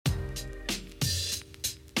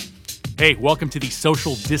Hey, welcome to the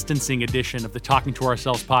social distancing edition of the Talking to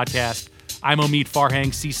Ourselves podcast. I'm Omid Farhang,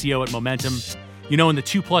 CCO at Momentum. You know, in the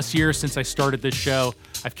 2+ years since I started this show,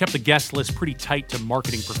 I've kept the guest list pretty tight to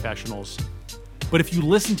marketing professionals. But if you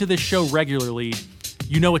listen to this show regularly,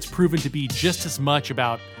 you know it's proven to be just as much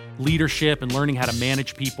about leadership and learning how to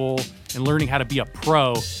manage people and learning how to be a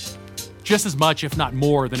pro, just as much, if not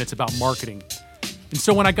more, than it's about marketing. And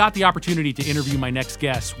so when I got the opportunity to interview my next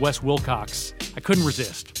guest, Wes Wilcox, I couldn't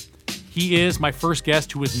resist. He is my first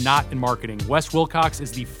guest who is not in marketing. Wes Wilcox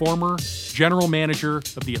is the former general manager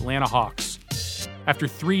of the Atlanta Hawks. After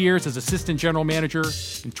 3 years as assistant general manager,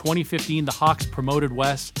 in 2015, the Hawks promoted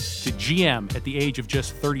Wes to GM at the age of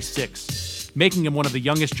just 36, making him one of the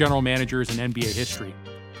youngest general managers in NBA history.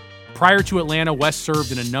 Prior to Atlanta, Wes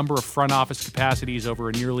served in a number of front office capacities over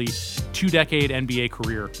a nearly 2-decade NBA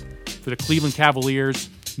career for the Cleveland Cavaliers,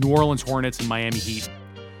 New Orleans Hornets, and Miami Heat.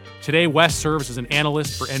 Today, Wes serves as an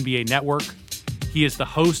analyst for NBA Network. He is the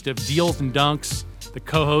host of Deals and Dunks, the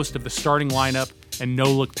co-host of The Starting Lineup, and No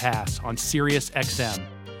Look Pass on Sirius XM.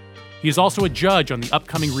 He is also a judge on the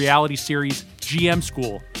upcoming reality series GM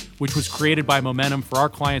School, which was created by Momentum for our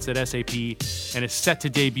clients at SAP and is set to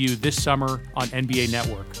debut this summer on NBA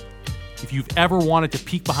Network. If you've ever wanted to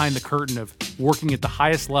peek behind the curtain of working at the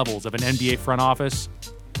highest levels of an NBA front office,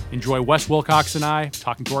 enjoy Wes Wilcox and I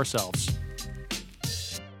talking to ourselves.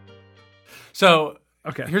 So,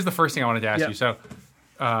 okay, here's the first thing I wanted to ask you. So,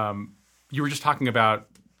 you were just talking about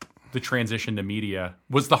the transition to media.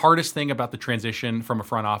 Was the hardest thing about the transition from a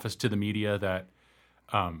front office to the media that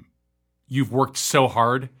you've worked so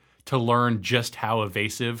hard to learn just how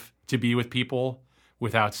evasive to be with people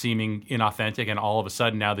without seeming inauthentic, and all of a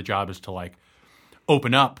sudden now the job is to like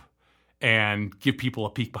open up and give people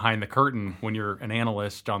a peek behind the curtain when you're an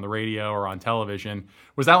analyst on the radio or on television?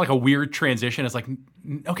 Was that like a weird transition? It's like,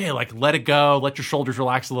 okay, like let it go, let your shoulders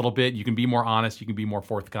relax a little bit. You can be more honest. You can be more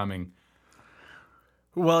forthcoming.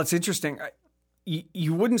 Well, it's interesting.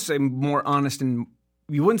 You wouldn't say more honest, and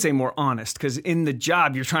you wouldn't say more honest because in the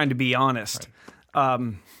job you're trying to be honest.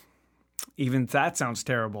 Right. Even that sounds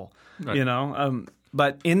terrible, right. You know.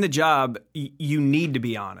 But in the job, you need to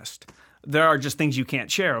be honest. There are just things you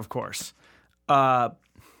can't share, of course. The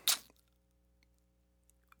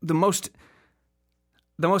most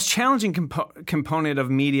challenging component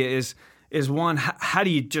of media is one, how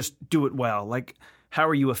do you just do it well? Like, how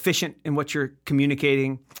are you efficient in what you're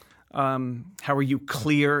communicating? How are you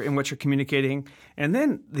clear in what you're communicating? And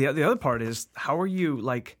then the other part is, how are you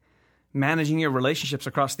like managing your relationships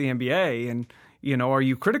across the NBA? And, you know, are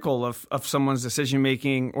you critical of someone's decision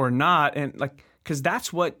making or not? And like, because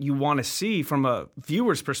that's what you want to see from a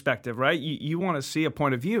viewer's perspective, right? You want to see a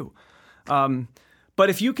point of view. But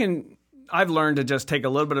if you can, I've learned to just take a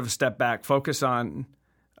little bit of a step back, focus on,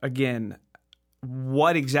 again,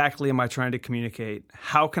 what exactly am I trying to communicate?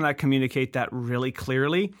 How can I communicate that really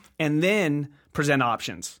clearly? And then present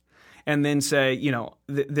options. And then say, you know,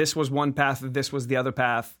 this was one path, this was the other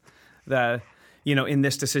path, that, you know, in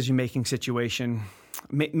this decision-making situation,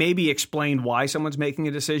 maybe explain why someone's making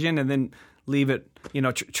a decision and then leave it, you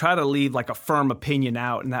know, try to leave like a firm opinion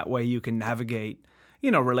out, and that way you can navigate, you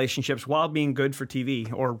know, relationships while being good for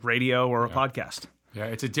TV or radio or a podcast. Yeah,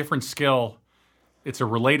 it's a different skill. It's a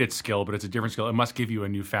related skill, but it's a different skill. It must give you a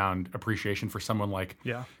newfound appreciation for someone like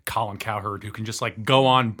Colin Cowherd, who can just like go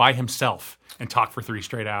on by himself and talk for 3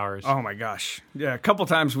 straight hours. Oh my gosh. Yeah, a couple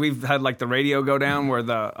times we've had like the radio go down where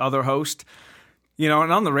the other host, you know,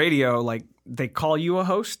 and on the radio, like they call you a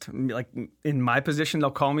host. Like in my position, they'll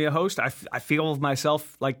call me a host. I feel of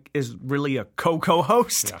myself like is really a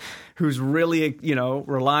co-host who's really, you know,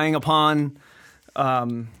 relying upon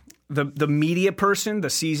the media person, the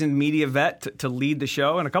seasoned media vet to lead the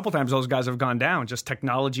show. And a couple times those guys have gone down, just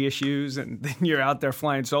technology issues, and then you're out there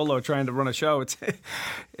flying solo trying to run a show.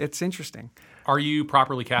 It's interesting. Are you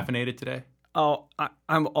properly caffeinated today? Oh,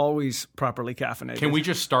 I'm always properly caffeinated. Can we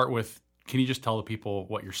just start with, can you just tell the people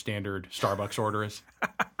what your standard Starbucks order is?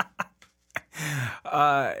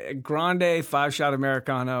 Grande 5-shot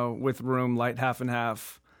Americano with room, light half and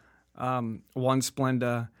half, 1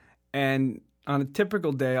 Splenda, and on a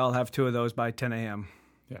typical day, I'll have 2 of those by 10 a.m.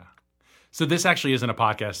 Yeah. So this actually isn't a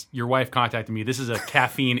podcast. Your wife contacted me. This is a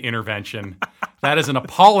caffeine intervention. That is an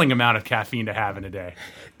appalling amount of caffeine to have in a day.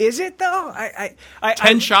 Is it though?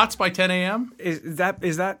 10 shots by 10 a.m.? Is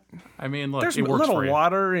that? I mean, look, there's it a works little for you.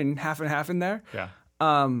 Water and half in there. Yeah.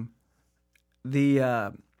 I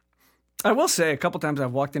will say a couple times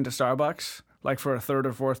I've walked into Starbucks like for a 3rd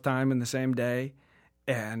or 4th time in the same day,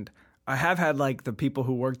 and I have had like the people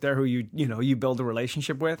who work there who you build a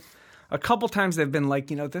relationship with. a couple times they've been like,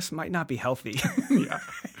 this might not be healthy. Yeah.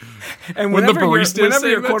 And When the whenever barista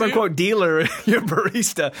your quote unquote dealer, your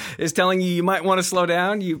barista is telling you might want to slow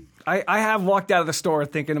down, I have walked out of the store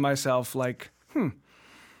thinking to myself like,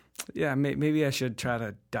 yeah, maybe I should try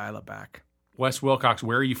to dial it back. Wes Wilcox,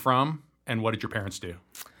 where are you from, and what did your parents do?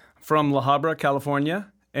 From La Habra,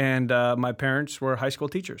 California, and my parents were high school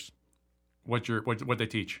teachers. What they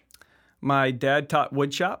teach? My dad taught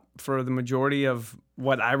woodshop for the majority of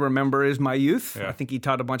what I remember is my youth. Yeah. I think he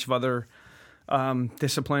taught a bunch of other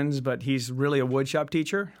disciplines, but he's really a woodshop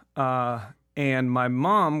teacher. And my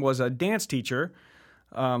mom was a dance teacher,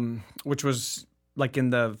 which was like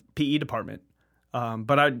in the PE department.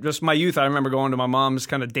 But my youth, I remember going to my mom's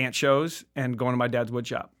kind of dance shows and going to my dad's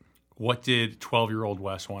woodshop. What did 12-year-old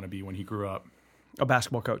Wes want to be when he grew up? A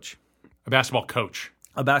basketball coach. A basketball coach.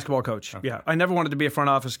 A basketball coach, okay. Yeah. I never wanted to be a front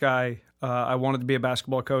office guy. I wanted to be a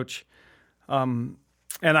basketball coach. And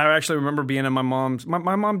I actually remember being in my mom's...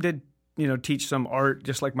 My mom did, teach some art,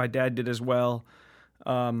 just like my dad did as well.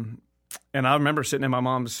 And I remember sitting in my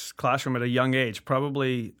mom's classroom at a young age,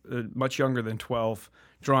 probably much younger than 12,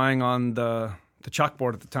 drawing on the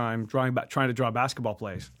chalkboard at the time, trying to draw basketball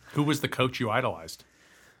plays. Who was the coach you idolized?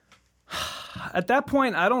 At that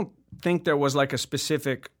point, I don't think there was like a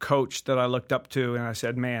specific coach that I looked up to and I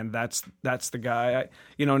said, man, that's the guy.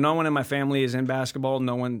 No one in my family is in basketball.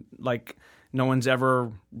 No one that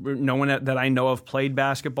I know of played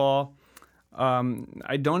basketball.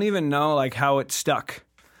 I don't even know like how it stuck.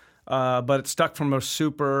 But it stuck from a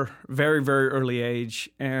very, very early age.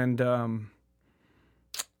 And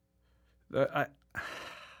I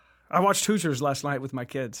watched Hoosiers last night with my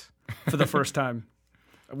kids for the first time.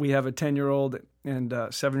 We have a 10-year-old and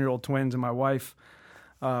 7-year-old twins, and my wife.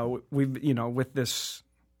 We've, with this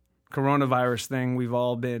coronavirus thing, we've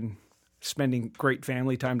all been spending great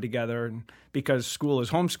family time together. And because school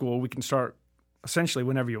is homeschool, we can start essentially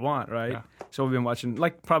whenever you want, right? Yeah. So we've been watching,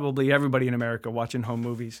 like probably everybody in America, watching home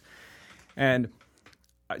movies. And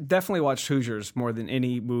I definitely watched Hoosiers more than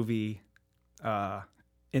any movie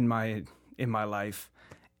in my life.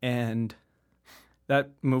 And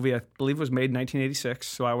that movie, I believe, was made in 1986,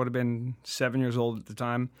 so I would have been 7 years old at the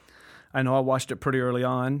time. I know I watched it pretty early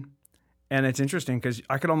on, and it's interesting because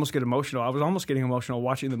I could almost get emotional. I was almost getting emotional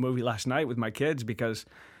watching the movie last night with my kids because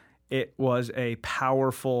it was a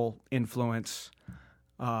powerful influence,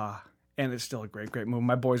 and it's still a great, great movie.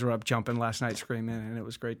 My boys were up jumping last night screaming, and it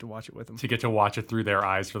was great to watch it with them. To get to watch it through their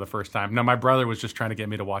eyes for the first time. Now, my brother was just trying to get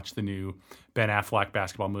me to watch the new Ben Affleck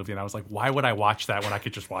basketball movie, and I was like, why would I watch that when I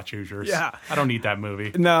could just watch Hoosiers? Yeah. I don't need that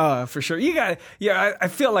movie. No, for sure. I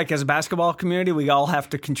feel like as a basketball community, we all have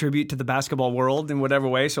to contribute to the basketball world in whatever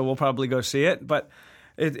way, so we'll probably go see it. But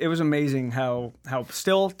it was amazing how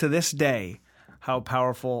still to this day, how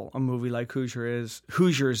powerful a movie like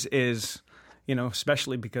Hoosiers is,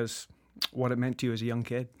 especially because what it meant to you as a young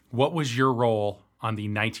kid. What was your role on the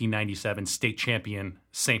 1997 state champion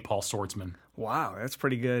St. Paul Swordsman? Wow, that's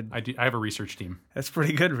pretty good. I have a research team. That's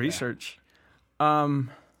pretty good research. Yeah.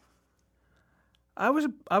 I was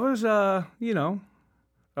a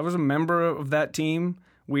member of that team.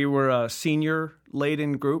 We were a senior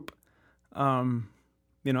laden group. I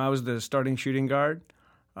was the starting shooting guard.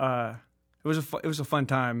 It was a fun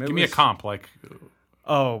time. Give me a comp, like.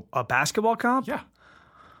 Oh, a basketball comp? Yeah.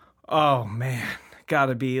 Oh, man. Got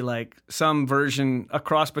to be like some version, a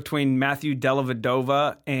cross between Matthew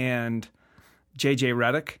Dellavedova and J.J.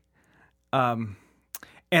 Redick. And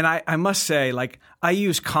I must say, like, I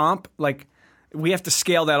use comp, like, we have to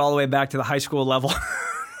scale that all the way back to the high school level.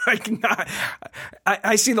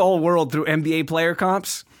 I see the whole world through NBA player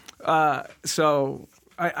comps. So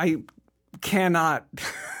I cannot...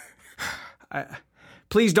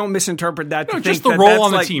 Please don't misinterpret that. No, just the role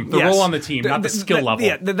on the team. The role on the team, not the skill level.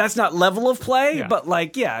 Yeah, that's not level of play, but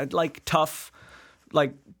like tough,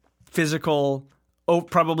 like physical,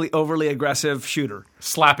 probably overly aggressive shooter.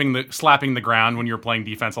 Slapping the ground when you're playing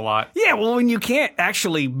defense a lot. Yeah, well, when you can't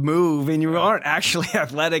actually move and you aren't actually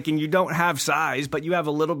athletic and you don't have size, but you have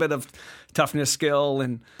a little bit of toughness, skill,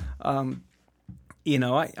 and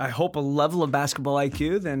I hope a level of basketball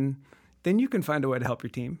IQ, then you can find a way to help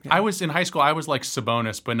your team. Yeah. I was in high school. I was like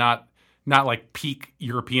Sabonis, but not like peak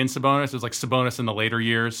European Sabonis. It was like Sabonis in the later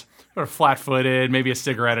years, or flat-footed, maybe a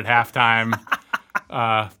cigarette at halftime,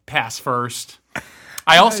 pass first.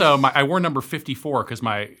 I also I wore number 54 because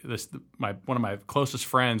one of my closest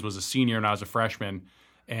friends was a senior and I was a freshman.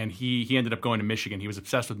 And he ended up going to Michigan. He was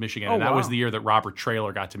obsessed with Michigan, and that was the year that Robert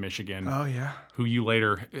Traylor got to Michigan. Oh yeah, who you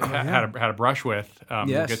later had a brush with. Yes.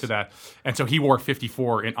 We'll get to that. And so he wore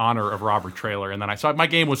 54 in honor of Robert Traylor. And then my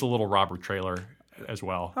game was a little Robert Traylor. as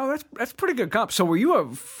well. Oh, that's pretty good comp. So were you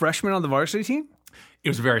a freshman on the varsity team? It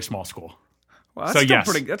was a very small school. Well,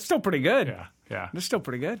 that's still pretty good. Yeah. That's still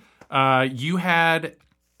pretty good. You had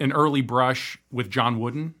an early brush with John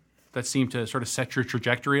Wooden that seemed to sort of set your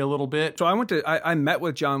trajectory a little bit. So I met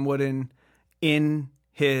with John Wooden in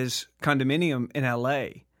his condominium in LA.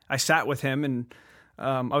 I sat with him, and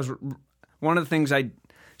one of the things I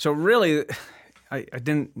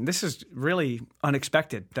didn't. This is really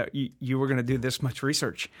unexpected that you were going to do this much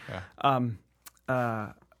research.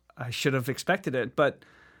 Yeah. I should have expected it, but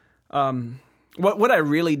what I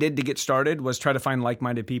really did to get started was try to find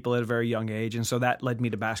like-minded people at a very young age, and so that led me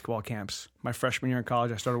to basketball camps. My freshman year in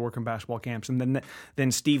college, I started working basketball camps, and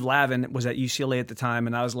then Steve Lavin was at UCLA at the time,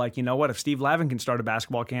 and I was like, you know what? If Steve Lavin can start a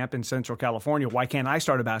basketball camp in Central California, why can't I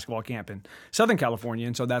start a basketball camp in Southern California?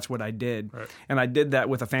 And so that's what I did, right. And I did that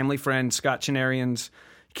with a family friend, Scott Chinarians,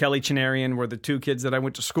 Kelly Chinarian were the two kids that I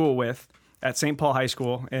went to school with at St. Paul High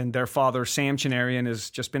School, and their father, Sam Chinarian, has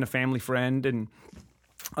just been a family friend, and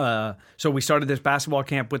so we started this basketball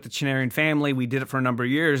camp with the Chinarian family. We did it for a number of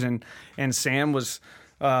years, and Sam was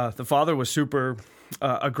the father was super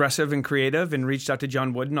aggressive and creative, and reached out to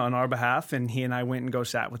John Wooden on our behalf, and he and I went and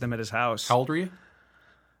sat with him at his house. How old were you?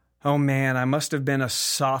 Oh man, I must have been a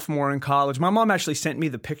sophomore in college. My mom actually sent me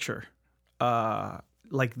the picture,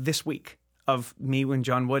 like this week, of me and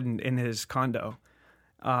John Wooden in his condo.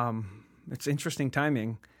 It's interesting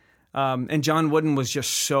timing. And John Wooden was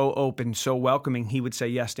just so open, so welcoming. He would say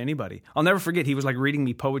yes to anybody. I'll never forget. He was like reading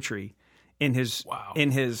me poetry in his. Wow.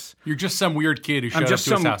 You're just some weird kid who showed up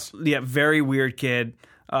to his house. Yeah, very weird kid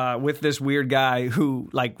with this weird guy who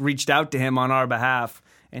like reached out to him on our behalf,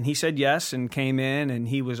 and he said yes and came in, and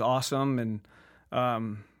he was awesome. And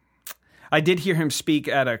I did hear him speak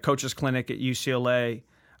at a coach's clinic at UCLA.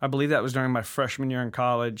 I believe that was during my freshman year in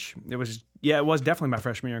college. It was definitely my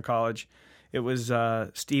freshman year in college. It was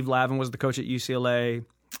Steve Lavin was the coach at UCLA,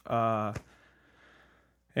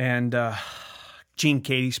 and Gene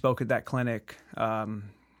Cady spoke at that clinic. I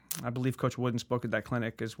believe Coach Wooden spoke at that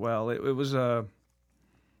clinic as well. It was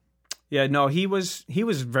he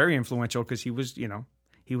was very influential because he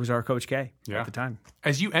was our Coach K at the time.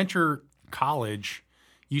 As you enter college,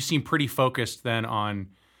 you seem pretty focused then on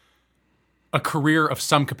a career of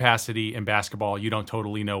some capacity in basketball. You don't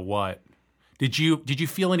totally know what. Did you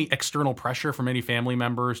feel any external pressure from any family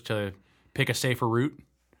members to pick a safer route?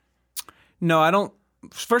 No, I don't.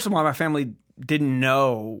 First of all, my family didn't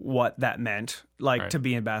know what that meant, like to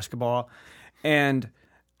be in basketball. And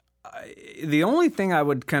the only thing I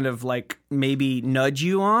would kind of like maybe nudge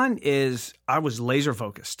you on is I was laser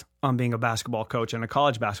focused on being a basketball coach and a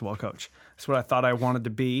college basketball coach. That's what I thought I wanted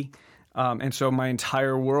to be. And so my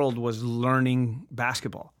entire world was learning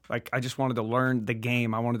basketball. Like I just wanted to learn the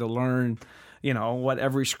game. I wanted to learn, what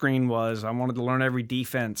every screen was. I wanted to learn every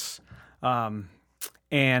defense.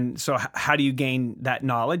 And so how do you gain that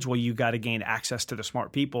knowledge? Well, you got to gain access to the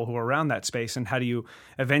smart people who are around that space. And how do you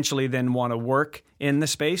eventually then want to work in the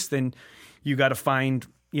space? Then you got to find,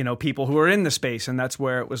 people who are in the space. And that's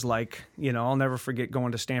where it was like, I'll never forget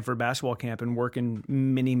going to Stanford basketball camp and working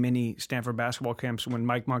many, many Stanford basketball camps when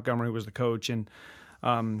Mike Montgomery was the coach. And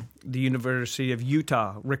the University of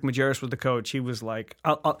Utah, Rick Majerus was the coach. He was like,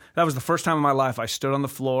 that was the first time in my life I stood on the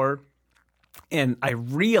floor and I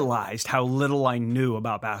realized how little I knew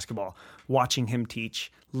about basketball, watching him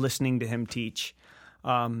teach, listening to him teach.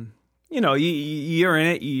 You're in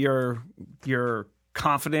it, you're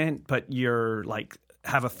confident, but you're like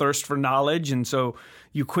have a thirst for knowledge. And so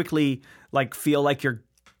you quickly like feel like you're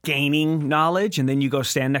gaining knowledge, and then you go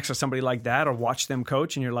stand next to somebody like that or watch them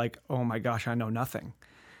coach and you're like, oh my gosh, I know nothing.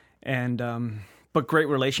 And but great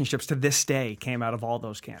relationships to this day came out of all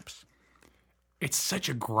those camps. It's such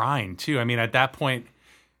a grind too. I mean, at that point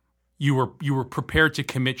you were prepared to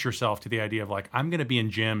commit yourself to the idea of like, I'm going to be in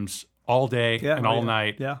gyms all day and all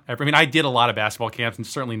night. Yeah. I mean, I did a lot of basketball camps and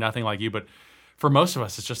certainly nothing like you, but for most of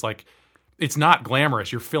us, it's just like, it's not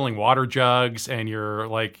glamorous. You're filling water jugs and you're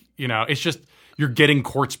like, it's just, you're getting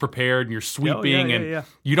courts prepared and you're sweeping and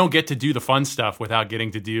you don't get to do the fun stuff without getting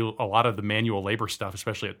to do a lot of the manual labor stuff,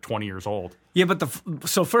 especially at 20 years old. Yeah, but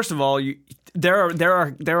so first of all, there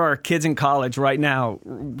are kids in college right now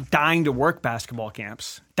dying to work basketball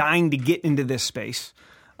camps, dying to get into this space,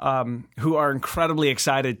 who are incredibly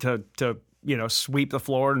excited to sweep the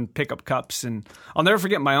floor and pick up cups. And I'll never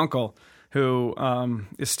forget my uncle, who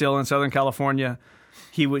is still in Southern California.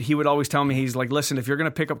 He would always tell me, he's like, listen, if you're going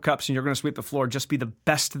to pick up cups and you're going to sweep the floor, just be the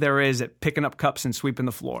best there is at picking up cups and sweeping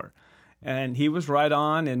the floor. And he was right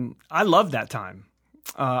on, and I loved that time.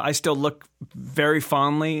 I still look very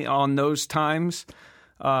fondly on those times.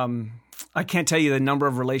 I can't tell you the number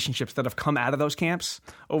of relationships that have come out of those camps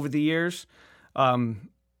over the years. And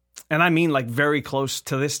I mean like very close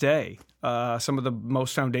to this day. Some of the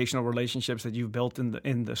most foundational relationships that you've built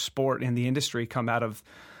in the sport, in the industry, come out of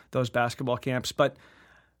those basketball camps. But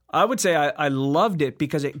I would say I loved it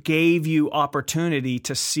because it gave you opportunity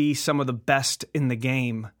to see some of the best in the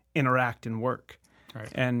game interact and work. Right.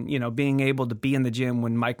 And, being able to be in the gym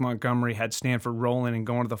when Mike Montgomery had Stanford rolling and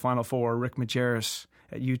going to the Final Four, Rick Majerus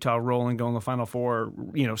at Utah rolling, going to the Final Four,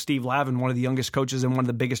 Steve Lavin, one of the youngest coaches and one of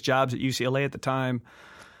the biggest jobs at UCLA at the time,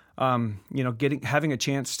 having a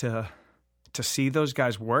chance to see those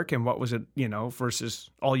guys work and what was it, versus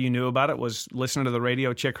all you knew about it was listening to the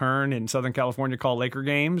radio, Chick Hearn in Southern California call Laker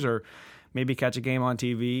games or maybe catch a game on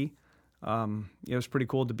TV. It was pretty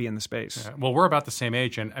cool to be in the space. Yeah. Well, we're about the same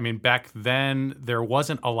age. And I mean, back then there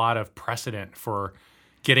wasn't a lot of precedent for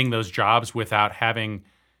getting those jobs without having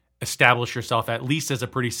established yourself at least as a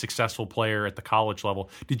pretty successful player at the college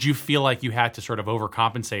level. Did you feel like you had to sort of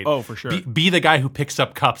overcompensate? Oh, for sure. Be the guy who picks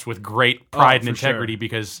up cups with great pride and for integrity sure.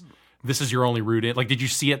 because this is your only route in? Like, did you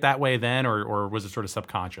see it that way then, or was it sort of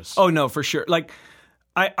subconscious? Oh, no, for sure. Like,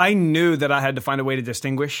 I knew that I had to find a way to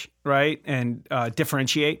distinguish, right, and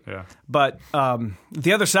differentiate. Yeah. But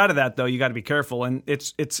the other side of that, though, you got to be careful. And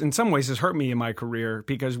it's in some ways has hurt me in my career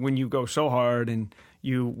because when you go so hard and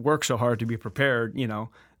you work so hard to be prepared,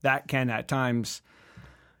 that can at times,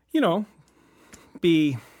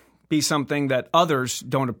 be something that others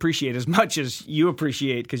don't appreciate as much as you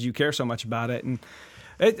appreciate because you care so much about it. And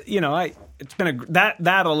it's been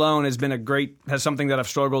that alone has something that I've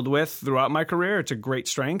struggled with throughout my career. It's a great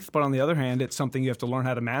strength, but on the other hand, it's something you have to learn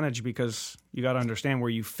how to manage because you got to understand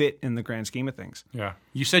where you fit in the grand scheme of things. Yeah.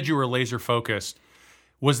 You said you were laser focused.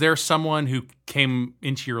 Was there someone who came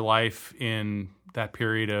into your life in that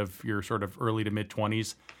period of your sort of early to mid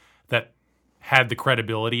 20s that had the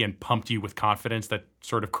credibility and pumped you with confidence that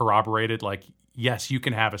sort of corroborated like, yes, you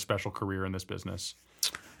can have a special career in this business?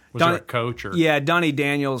 Was there a coach? Or? Yeah, Donnie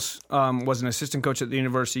Daniels was an assistant coach at the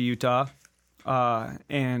University of Utah,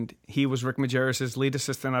 and he was Rick Majerus' lead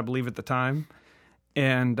assistant, I believe, at the time.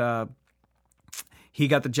 And he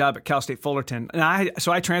got the job at Cal State Fullerton. And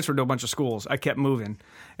so I transferred to a bunch of schools. I kept moving.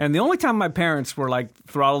 And the only time my parents were like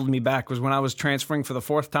throttled me back was when I was transferring for the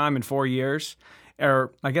fourth time in 4 years,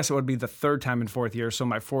 or I guess it would be the third time in 4th year, so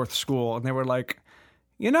my fourth school. And they were like,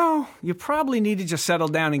 you probably need to just settle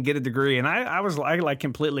down and get a degree. And I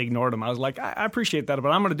completely ignored them. I was like, I appreciate that, but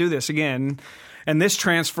I'm going to do this again. And this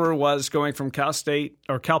transfer was going from Cal State,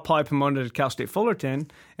 or Cal Poly Pomona to Cal State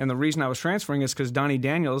Fullerton. And the reason I was transferring is because Donnie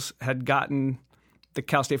Daniels had gotten the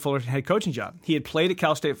Cal State Fullerton head coaching job. He had played at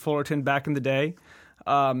Cal State Fullerton back in the day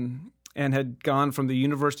and had gone from the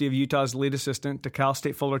University of Utah's lead assistant to Cal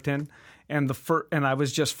State Fullerton. And I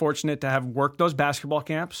was just fortunate to have worked those basketball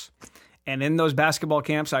camps. And in those basketball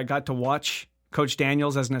camps, I got to watch Coach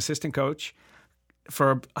Daniels as an assistant coach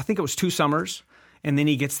for, I think it was 2 summers. And then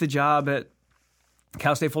he gets the job at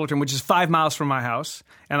Cal State Fullerton, which is 5 miles from my house.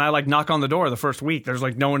 And I knock on the door the first week. There's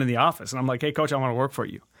no one in the office. And I'm like, hey, Coach, I want to work for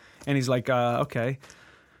you. And he's like, okay.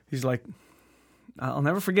 He's like, I'll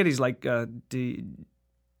never forget. He's like,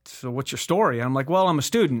 so what's your story? And I'm like, well, I'm a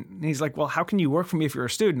student. And he's like, well, how can you work for me if you're a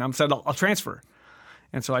student? I said, I'll transfer.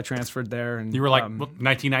 And so I transferred there. And you were like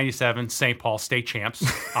 1997 St. Paul state champs.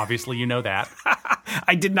 Obviously, you know that.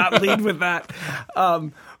 I did not lead with that.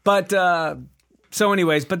 So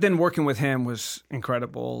anyways, but then working with him was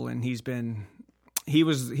incredible. And he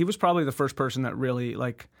was probably the first person that really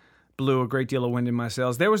blew a great deal of wind in my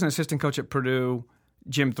sails. There was an assistant coach at Purdue,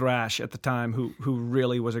 Jim Thrash at the time, who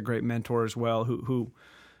really was a great mentor as well, who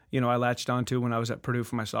I latched onto when I was at Purdue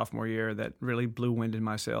for my sophomore year that really blew wind in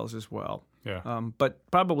my sails as well. Yeah. But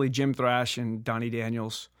probably Jim Thrash and Donnie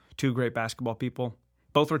Daniels, 2 great basketball people,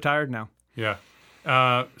 both retired now. Yeah.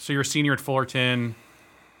 So you're a senior at Fullerton.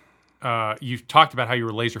 You talked about how you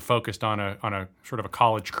were laser focused on a sort of a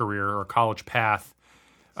college career or college path.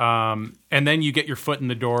 And then you get your foot in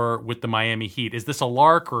the door with the Miami Heat. Is this a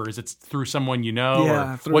lark or is it through someone you know?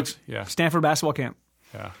 Yeah, through Stanford basketball camp.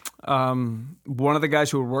 Yeah. One of the guys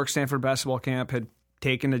who worked Stanford basketball camp had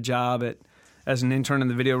taken a job as an intern in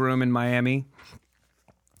the video room in Miami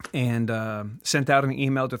and sent out an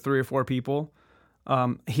email to 3 or 4 people.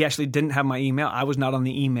 He actually didn't have my email. I was not on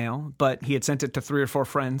the email, but he had sent it to 3 or 4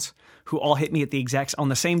 friends who all hit me on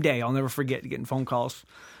the same day. I'll never forget getting phone calls.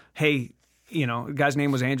 Hey, the guy's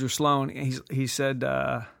name was Andrew Sloan. He said,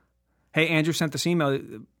 hey, Andrew sent this email.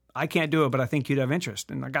 I can't do it, but I think you'd have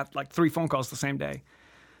interest. And I got 3 phone calls the same day.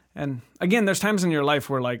 And again, there's times in your life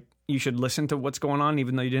where you should listen to what's going on,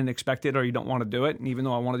 even though you didn't expect it or you don't want to do it. And even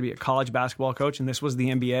though I wanted to be a college basketball coach, and this was the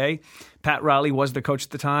NBA, Pat Riley was the coach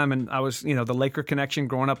at the time, and I was, the Laker connection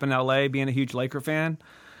growing up in LA, being a huge Laker fan.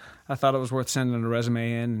 I thought it was worth sending a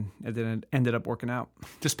resume in, and it ended up working out.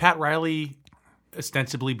 Does Pat Riley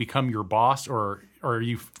ostensibly become your boss, or are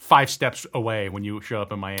you 5 steps away when you show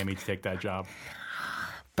up in Miami to take that job?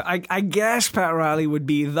 I guess Pat Riley would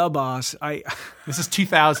be the boss. This is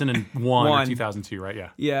 2001 or 2002, right? Yeah.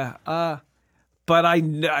 Yeah. But I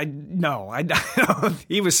no,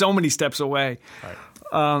 he was so many steps away.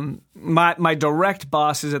 Right. My direct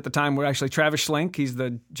bosses at the time were actually Travis Schlink. He's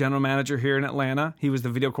the general manager here in Atlanta. He was the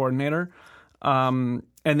video coordinator. And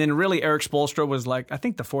then really Eric Spoelstra was like, I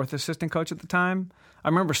think the 4th assistant coach at the time. I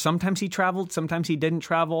remember sometimes he traveled, sometimes he didn't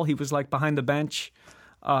travel. He was like behind the bench.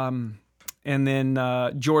 And then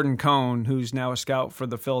Jordan Cohn, who's now a scout for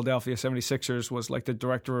the Philadelphia 76ers, was like the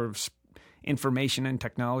director of information and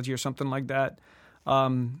technology or something like that.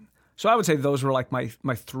 So I would say those were like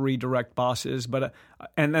my 3 direct bosses. But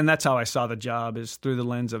and that's how I saw the job, is through the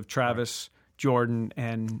lens of Travis, Jordan,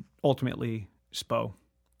 and ultimately Spo.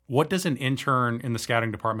 What does an intern in the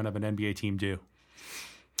scouting department of an NBA team do?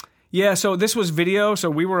 Yeah, so this was video. So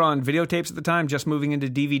we were on videotapes at the time, just moving into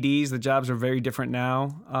DVDs. The jobs are very different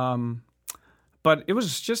now. But it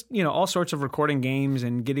was just, all sorts of recording games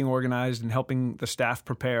and getting organized and helping the staff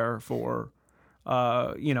prepare for,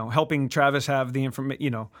 helping Travis have the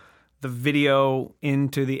the video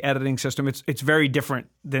into the editing system. It's very different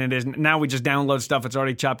than it is now. We just download stuff. It's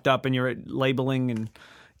already chopped up, and you're labeling and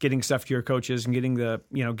getting stuff to your coaches and getting the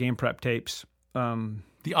game prep tapes.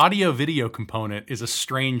 The audio video component is a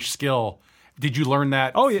strange skill. Did you learn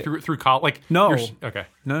that through college? Like, no. Okay.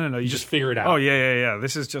 No. You just figure it out. Oh, yeah.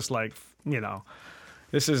 This is just like,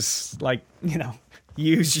 this is like,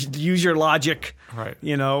 use your logic, right?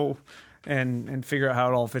 And figure out how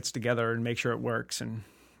it all fits together and make sure it works. And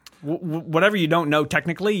whatever you don't know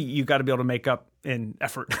technically, you got to be able to make up in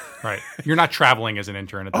effort. Right. You're not traveling as an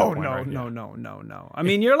intern at that point, right? No. I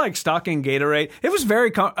mean, you're like stocking Gatorade. It was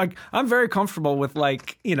I'm very comfortable with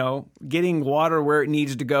getting water where it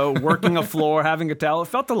needs to go, working a floor, having a towel. It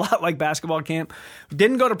felt a lot like basketball camp.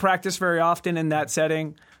 Didn't go to practice very often in that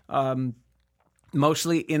setting.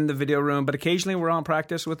 Mostly in the video room, but occasionally we're on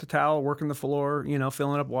practice with the towel, working the floor,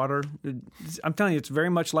 filling up water. I'm telling you, it's very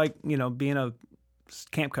much like, being a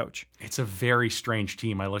camp coach. It's a very strange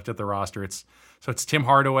team. I looked at the roster. It's Tim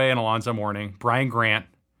Hardaway and Alonzo Mourning, Brian Grant,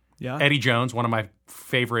 Eddie Jones, one of my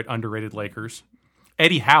favorite underrated Lakers,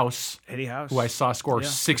 Eddie House, who I saw score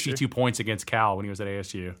 62 points against Cal when he was at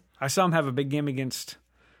ASU. I saw him have a big game against,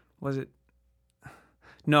 was it?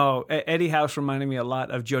 No, Eddie House reminded me a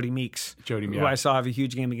lot of Jody Meeks, who I saw have a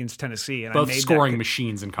huge game against Tennessee. And both scoring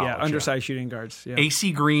machines in college. Yeah, undersized shooting guards. Yeah.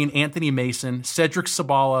 AC Green, Anthony Mason, Cedric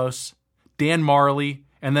Ceballos, Dan Marley,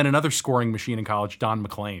 and then another scoring machine in college, Don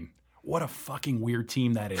McClain. What a fucking weird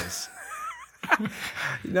team that is.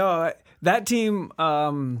 No, that team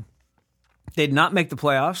did not make the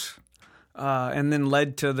playoffs, and then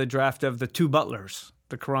led to the draft of the 2 Butlers,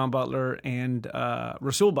 the Caron Butler and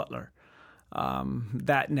Rasul Butler.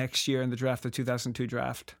 That next year in the draft, the 2002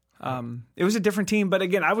 draft. It was a different team, but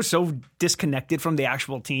again, I was so disconnected from the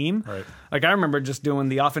actual team. Right. Like, I remember just doing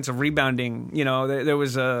the offensive rebounding. There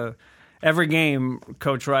was every game,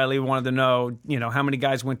 Coach Riley wanted to know, how many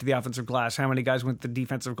guys went to the offensive glass, how many guys went to the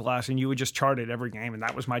defensive glass, and you would just chart it every game, and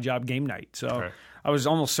that was my job game night. So I was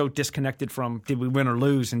almost so disconnected from, did we win or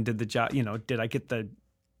lose, and did the job, did I get the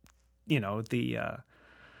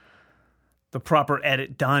proper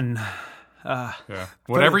edit done.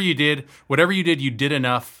 Whatever you did, you did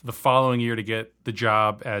enough the following year to get the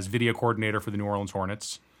job as video coordinator for the New Orleans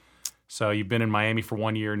Hornets. So you've been in Miami for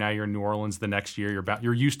 1 year. Now you're in New Orleans the next year.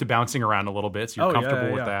 You're used to bouncing around a little bit, so you're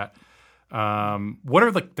comfortable with that. What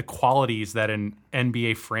are the qualities that an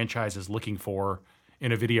NBA franchise is looking for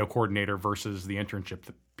in a video coordinator versus the internship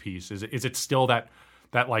piece? Is it still that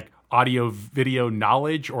like audio video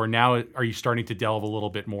knowledge, or now are you starting to delve a little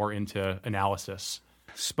bit more into analysis?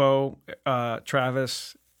 Spo,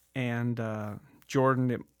 Travis, and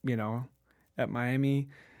Jordan, at Miami,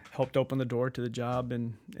 helped open the door to the job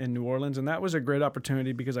in New Orleans. And that was a great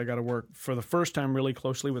opportunity because I got to work for the first time really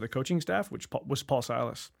closely with a coaching staff, which was Paul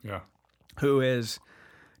Silas, who is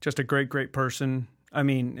just a great, great person. I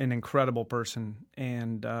mean, an incredible person,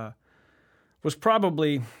 and was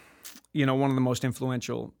probably, one of the most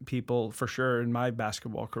influential people for sure in my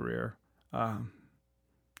basketball career.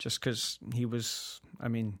 Just because he was,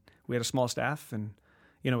 we had a small staff, and,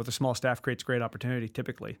 with a small staff creates great opportunity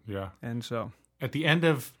typically. Yeah. And so at the end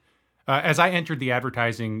of, as I entered the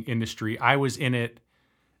advertising industry, I was in it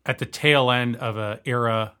at the tail end of an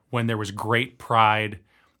era when there was great pride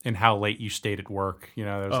in how late you stayed at work. You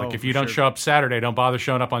know, there was like, if you don't show up Saturday, don't bother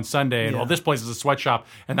showing up on Sunday. And well, this place is a sweatshop.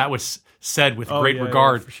 And that was said with great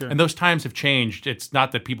regard. For sure. And those times have changed. It's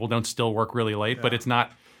not that people don't still work really late, but it's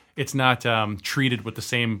not treated with the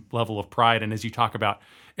same level of pride. And as you talk about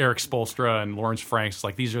Eric Spoelstra and Lawrence Franks,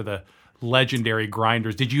 like these are the legendary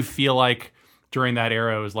grinders. Did you feel like during that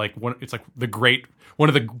era it was like one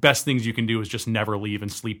of the best things you can do is just never leave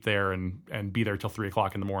and sleep there and be there till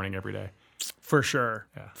 3:00 in the morning every day? For sure.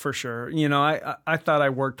 Yeah. For sure. You know, I thought I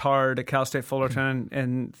worked hard at Cal State Fullerton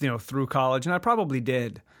and you know, through college, and I probably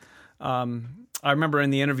did. I remember in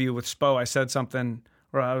the interview with Spo, I said something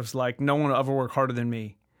where I was like, no one will ever work harder than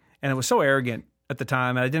me. And it was so arrogant at the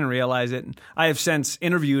time, and I didn't realize it. And I have since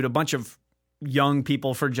interviewed a bunch of young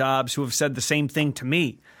people for jobs who have said the same thing to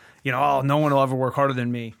me. You know, oh, no one will ever work harder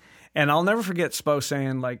than me. And I'll never forget Spo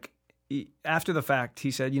saying, like, after the fact, he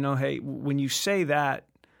said, you know, hey, when you say that,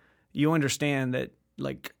 you understand that,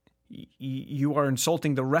 like, you are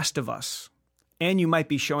insulting the rest of us. And you might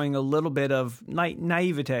be showing a little bit of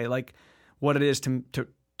naivete, like what it is to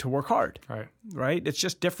work hard. Right? It's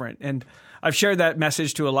just different. And I've shared that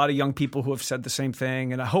message to a lot of young people who have said the same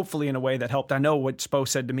thing, and hopefully in a way that helped. I know what Spo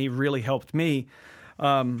said to me really helped me.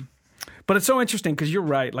 But it's so interesting because you're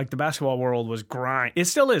right. Like the basketball world was grind. It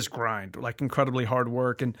still is grind, like incredibly hard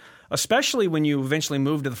work. And especially when you eventually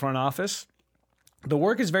move to the front office, the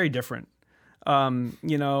work is very different.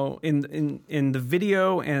 You know, in the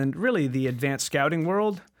video and really the advanced scouting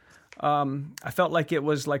world, I felt like it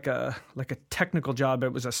was like a technical job.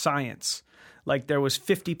 It was a science. Like there was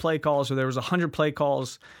 50 play calls or there was 100 play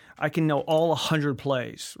calls. I can know all 100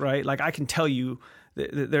 plays, right? Like I can tell you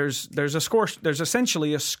there's a score. There's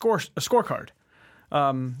essentially a scorecard.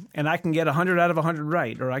 And I can get 100 out of 100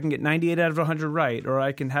 right, or I can get 98 out of 100 right, or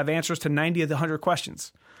I can have answers to 90 of the 100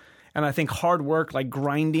 questions. And I think hard work, like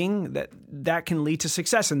grinding, that can lead to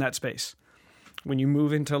success in that space. When you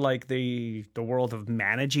move into like the world of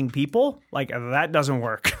managing people, like that doesn't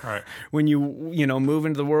work. Right. When you move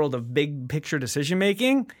into the world of big picture decision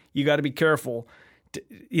making, you got to be careful,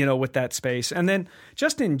 with that space. And then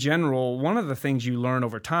just in general, one of the things you learn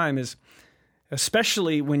over time is,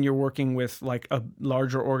 especially when you're working with like a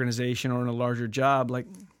larger organization or in a larger job, like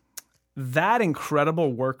that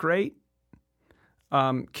incredible work rate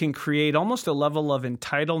can create almost a level of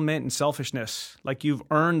entitlement and selfishness. Like you've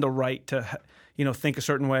earned the right to, think a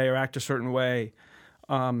certain way or act a certain way.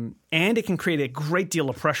 And it can create a great deal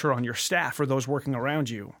of pressure on your staff or those working around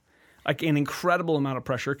you. Like an incredible amount of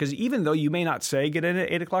pressure, because even though you may not say get in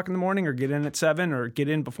at 8 o'clock in the morning or get in at 7 or get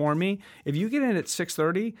in before me, if you get in at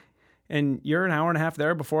 6:30 and you're an hour and a half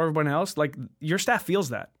there before everyone else, like your staff feels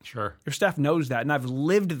that. Sure. Your staff knows that. And I've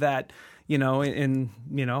lived that, in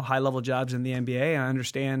high level jobs in the NBA. I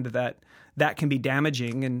understand that can be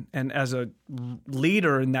damaging. And as a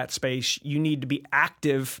leader in that space, you need to be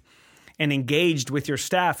active and engaged with your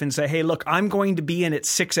staff and say, hey, look, I'm going to be in at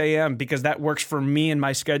 6 a.m. because that works for me and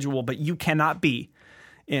my schedule, but you cannot be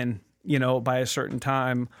in, by a certain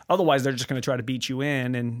time. Otherwise, they're just going to try to beat you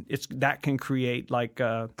in. And that can create like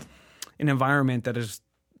an environment that is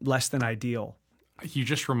less than ideal. You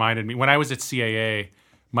just reminded me, when I was at CAA,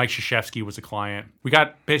 Mike Krzyzewski was a client. We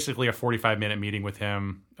got basically a 45-minute meeting with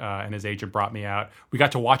him, and his agent brought me out. We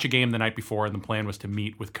got to watch a game the night before, and the plan was to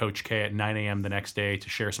meet with Coach K at 9 a.m. the next day to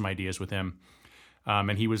share some ideas with him.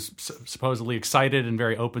 And he was supposedly excited and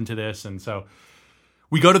very open to this. And so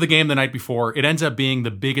we go to the game the night before. It ends up being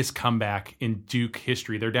the biggest comeback in Duke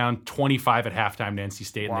history. They're down 25 at halftime to NC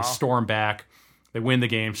State, and they storm back. They win the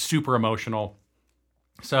game, super emotional.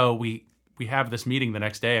 So we have this meeting the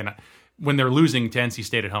next day, and when they're losing to NC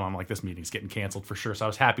State at home, I'm like, this meeting's getting canceled for sure. So I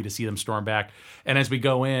was happy to see them storm back. And as we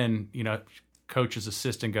go in, Coach's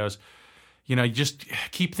assistant goes, just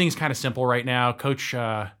keep things kind of simple right now. Coach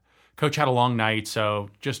had a long night,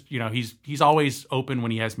 so just, he's always open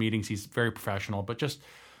when he has meetings. He's very professional, but just,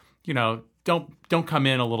 don't come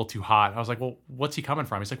in a little too hot. I was like, well, what's he coming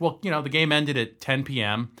from? He's like, well, the game ended at 10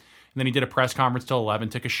 p.m. And then he did a press conference till 11,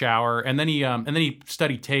 took a shower, and then he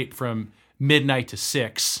studied tape from midnight to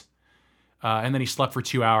 6. And then he slept for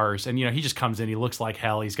 2 hours. And, he just comes in. He looks like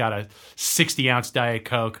hell. He's got a 60-ounce Diet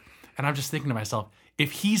Coke. And I'm just thinking to myself,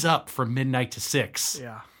 if he's up from midnight to 6,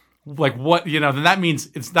 like what, then that means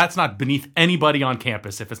that's not beneath anybody on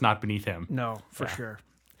campus if it's not beneath him. No, for sure.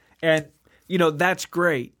 And, that's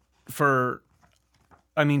great for,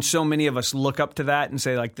 so many of us look up to that and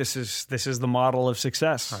say, like, this is the model of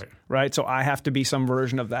success, right? So I have to be some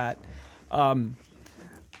version of that.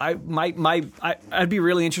 I'd be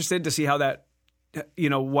really interested to see how that,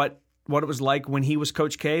 what it was like when he was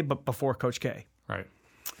Coach K, but before Coach K. Right.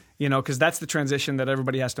 because that's the transition that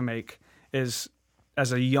everybody has to make is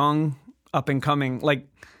as a young, up-and-coming, like,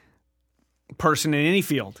 person in any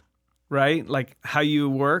field, right? Like, how you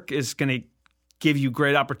work is going to give you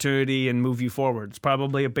great opportunity and move you forward. It's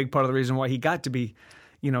probably a big part of the reason why he got to be,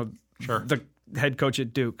 the head coach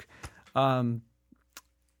at Duke.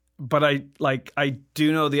 But I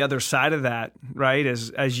do know the other side of that, right?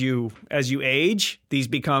 As you age, these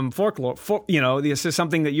become folklore. This is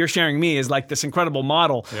something that you're sharing me is like this incredible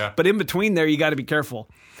model. Yeah. But in between there, you got to be careful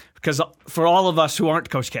because for all of us who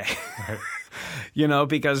aren't Coach K, right.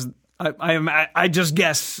 Because I just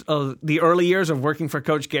guess the early years of working for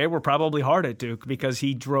Coach K were probably hard at Duke because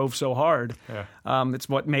he drove so hard. Yeah. It's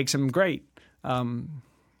what makes him great.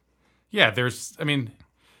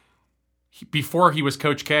 Before he was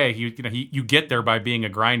Coach K, you get there by being a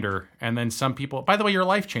grinder, and then some people. By the way, your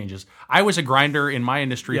life changes. I was a grinder in my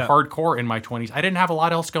industry, hardcore in my 20s. I didn't have a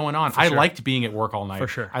lot else going on. I liked being at work all night. For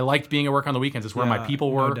sure. I liked being at work on the weekends. It's where my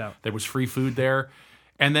people were. No doubt. There was free food there,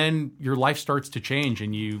 and then your life starts to change,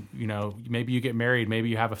 and maybe you get married, maybe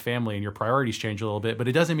you have a family, and your priorities change a little bit. But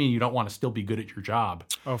it doesn't mean you don't want to still be good at your job.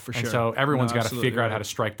 Oh, for sure. And so everyone's got to figure out how to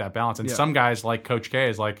strike that balance. And some guys like Coach K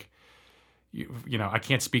is like. I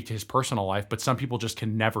can't speak to his personal life, but some people just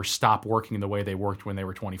can never stop working the way they worked when they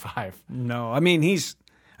were 25. No, there's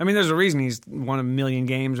a reason he's won 1 million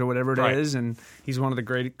games or whatever it is, and he's one of the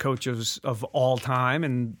great coaches of all time,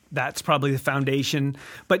 and that's probably the foundation.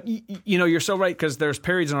 But, you're so right because there's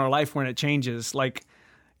periods in our life when it changes. Like,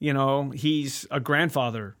 he's a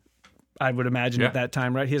grandfather, I would imagine at that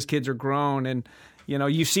time, right? His kids are grown, and,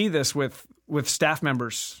 you see this with staff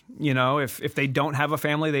members, if they don't have a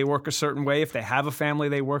family, they work a certain way. If they have a family,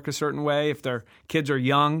 they work a certain way. If their kids are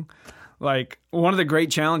young, like one of the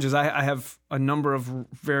great challenges, I have a number of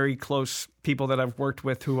very close people that I've worked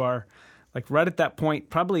with who are like right at that point,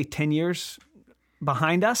 probably 10 years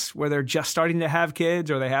behind us where they're just starting to have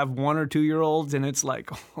kids or they have 1 or 2 year olds. And it's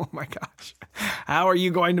like, oh my gosh, how are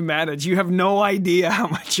you going to manage? You have no idea how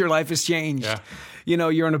much your life has changed. Yeah.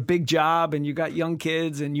 You're in a big job and you got young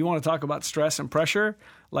kids and you want to talk about stress and pressure.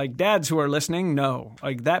 Like dads who are listening, no.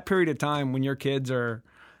 Like that period of time when your kids are,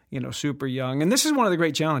 super young. And this is one of the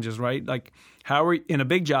great challenges, right? Like how are you in a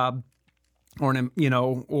big job or,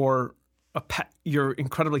 you're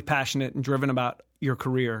incredibly passionate and driven about your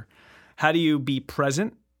career. How do you be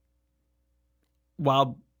present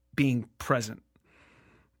while being present?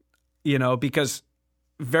 Because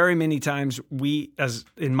very many times as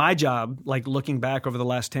in my job, like looking back over the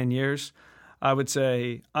last 10 years, I would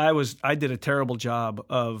say I did a terrible job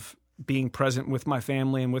of being present with my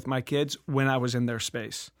family and with my kids when I was in their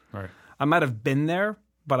space. Right. I might have been there,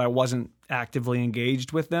 but I wasn't actively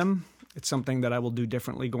engaged with them. It's something that I will do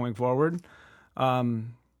differently going forward. But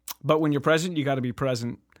when you're present, you got to be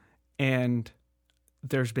present. And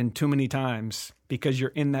there's been too many times because you're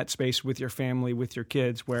in that space with your family, with your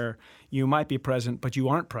kids, where you might be present, but you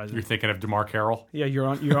aren't present. You're thinking of DeMar Carroll. Yeah, you're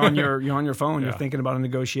on your phone. Yeah. You're thinking about a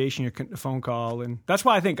negotiation, a phone call, and that's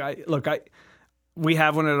why I think we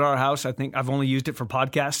have one at our house. I think I've only used it for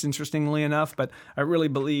podcasts, interestingly enough, but I really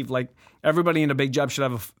believe like everybody in a big job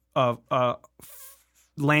should have a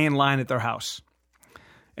landline at their house.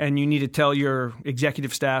 And you need to tell your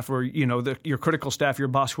executive staff or, your critical staff, your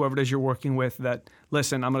boss, whoever it is you're working with that,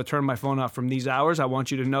 listen, I'm going to turn my phone off from these hours. I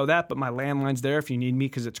want you to know that, but my landline's there. If you need me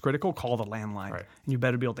because it's critical, call the landline. Right. And you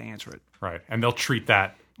better be able to answer it. Right. And they'll treat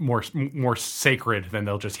that more sacred than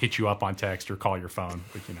they'll just hit you up on text or call your phone.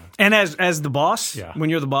 But, And as the boss, when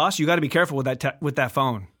you're the boss, you got to be careful with that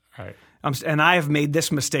phone. Right. And I have made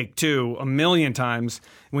this mistake too a million times.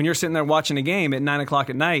 When you're sitting there watching a game at 9:00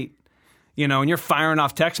 at night, and you're firing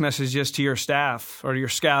off text messages to your staff or your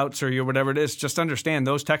scouts or your whatever it is, just understand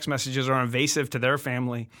those text messages are invasive to their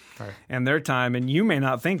family and their time. And you may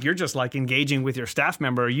not think you're just like engaging with your staff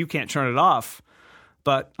member or you can't turn it off.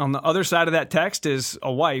 But on the other side of that text is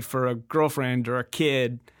a wife or a girlfriend or a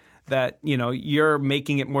kid that, you're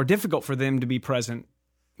making it more difficult for them to be present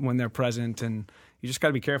when they're present. And you just got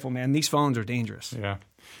to be careful, man. These phones are dangerous. Yeah.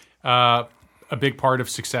 A big part of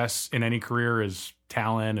success in any career is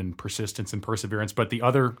talent and persistence and perseverance. But the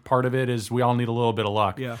other part of it is we all need a little bit of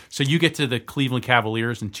luck. Yeah. So you get to the Cleveland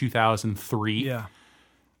Cavaliers in 2003.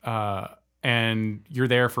 Yeah. And you're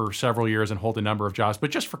there for several years and hold a number of jobs. But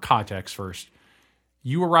just for context first,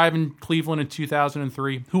 you arrive in Cleveland in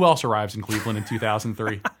 2003. Who else arrives in Cleveland in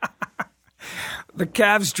 2003? The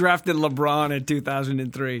Cavs drafted LeBron in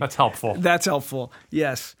 2003. That's helpful. That's helpful,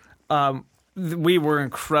 yes. We were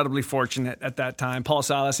incredibly fortunate at that time. Paul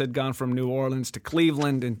Silas had gone from New Orleans to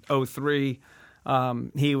Cleveland in 2003.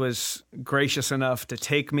 He was gracious enough to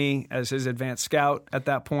take me as his advanced scout at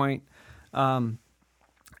that point.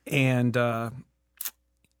 And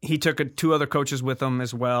he took two other coaches with him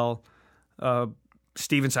as well.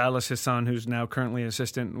 Steven Silas, his son, who's now currently an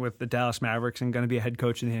assistant with the Dallas Mavericks and going to be a head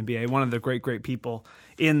coach in the NBA, one of the great, great people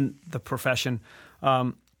in the profession.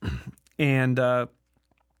 And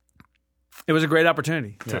it was a great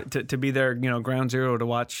opportunity to be there, ground zero, to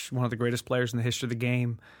watch one of the greatest players in the history of the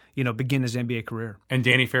game, begin his NBA career. And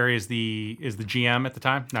Danny Ferry is the GM at the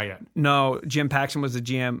time? Not yet. No, Jim Paxson was the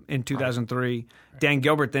GM in 2003. Right. Dan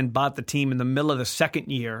Gilbert then bought the team in the middle of the second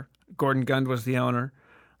year. Gordon Gund was the owner.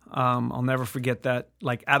 I'll never forget that.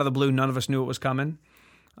 Like, out of the blue, none of us knew it was coming.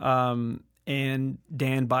 And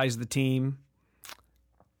Dan buys the team.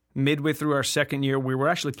 Midway through our second year, we were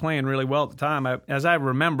actually playing really well at the time. As I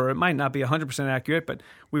remember, it might not be 100% accurate, but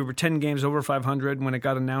we were 10 games over 500 when it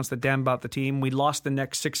got announced that Dan bought the team. We lost the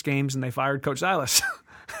next 6 games, and they fired Coach Silas.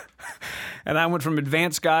 And I went from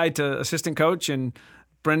advanced guy to assistant coach, and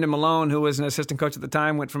Brendan Malone, who was an assistant coach at the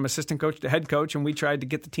time, went from assistant coach to head coach, and we tried to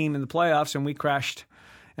get the team in the playoffs, and we crashed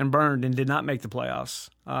and burned and did not make the playoffs.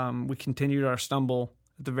 We continued our stumble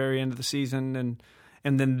at the very end of the season,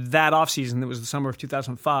 and then that offseason, it was the summer of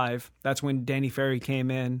 2005, that's when Danny Ferry came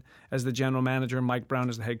in as the general manager and Mike Brown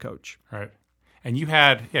as the head coach. Right. And you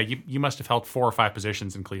had, you must have held 4 or 5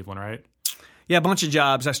 positions in Cleveland, right? Yeah, a bunch of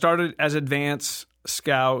jobs. I started as advanced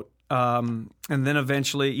scout, and then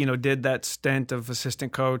eventually, did that stint of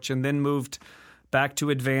assistant coach, and then moved back to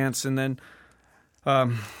advance, and then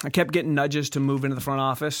I kept getting nudges to move into the front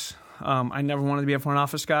office. I never wanted to be a front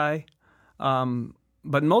office guy.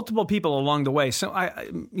 But multiple people along the way. So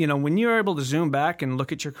when you're able to zoom back and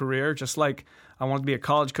look at your career, just like I wanted to be a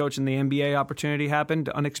college coach and the NBA opportunity happened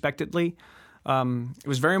unexpectedly, it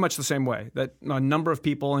was very much the same way. That a number of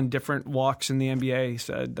people in different walks in the NBA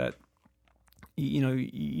said that,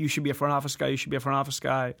 you should be a front office guy. You should be a front office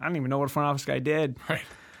guy. I didn't even know what a front office guy did. Right.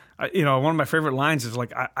 One of my favorite lines is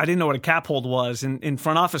like, I didn't know what a cap hold was. In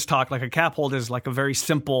front office talk, like a cap hold is like a very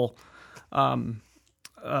simple,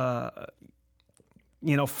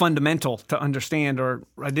 fundamental to understand, or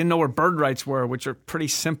I didn't know what bird rights were, which are pretty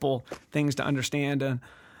simple things to understand. And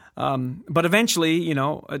but eventually,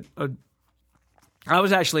 I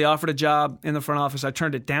was actually offered a job in the front office. I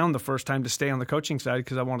turned it down the first time to stay on the coaching side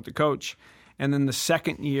because I wanted to coach. And then the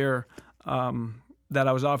second year that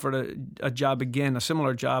I was offered a job again, a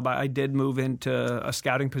similar job, I did move into a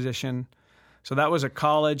scouting position. So that was a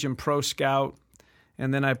college and pro scout.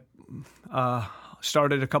 And then I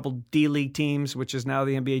started a couple D-League teams, which is now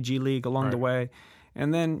the NBA G League, along the way.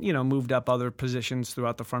 And then, moved up other positions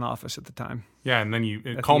throughout the front office at the time. Yeah, and then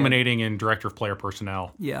you culminating in director of player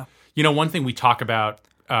personnel. Yeah. One thing we talk about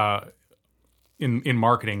in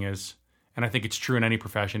marketing is, and I think it's true in any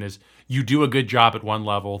profession, is you do a good job at one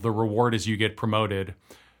level, the reward is you get promoted.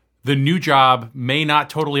 The new job may not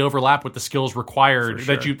totally overlap with the skills required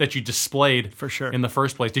that you displayed in the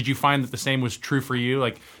first place. Did you find that the same was true for you?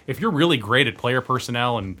 Like, if you're really great at player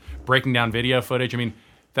personnel and breaking down video footage,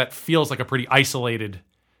 that feels like a pretty isolated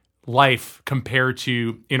life compared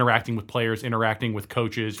to interacting with players, interacting with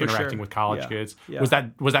coaches, interacting with college kids. Yeah. Was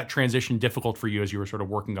that transition difficult for you as you were sort of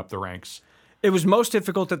working up the ranks? It was most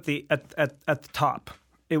difficult at the top.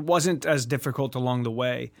 It wasn't as difficult along the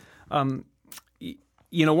way. One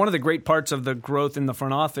of the great parts of the growth in the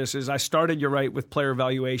front office is I started, you're right, with player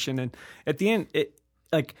evaluation, and at the end,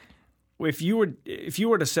 if you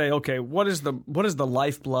were to say, okay, what is the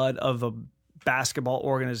lifeblood of a basketball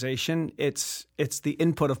organization? It's the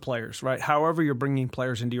input of players, right? However you're bringing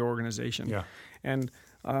players into your organization. Yeah. And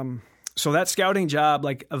so that scouting job,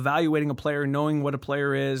 like evaluating a player, knowing what a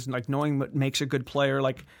player is, like knowing what makes a good player,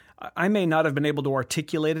 like I may not have been able to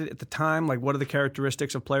articulate it at the time, like what are the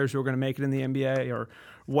characteristics of players who are going to make it in the NBA, or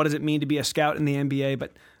what does it mean to be a scout in the NBA?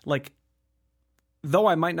 But like, though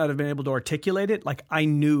I might not have been able to articulate it, like I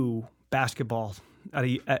knew basketball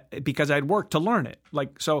because I'd worked to learn it.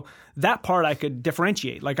 Like, so that part I could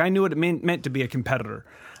differentiate. Like I knew what it meant to be a competitor.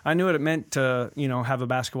 I knew what it meant to, have a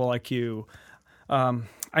basketball IQ.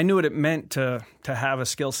 I knew what it meant to have a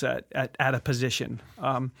skill set at a position.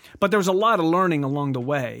 But there was a lot of learning along the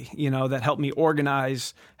way, that helped me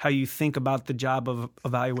organize how you think about the job of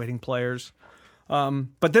evaluating players.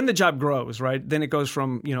 But then the job grows, right? Then it goes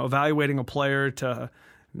from, evaluating a player to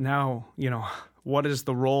now, what is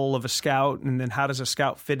the role of a scout? And then how does a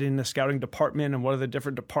scout fit in the scouting department? And what are the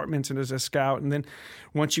different departments as a scout? And then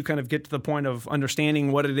once you kind of get to the point of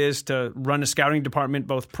understanding what it is to run a scouting department,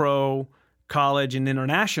 both pro, college, and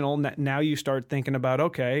international, now you start thinking about,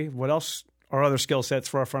 okay, what else are other skill sets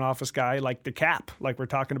for a front office guy, like the cap, like we're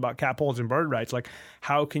talking about cap holds and bird rights, like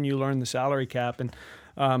how can you learn the salary cap? And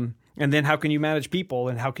And then how can you manage people,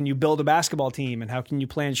 and how can you build a basketball team, and how can you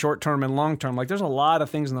plan short-term and long-term? Like, there's a lot of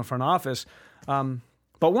things in the front office. But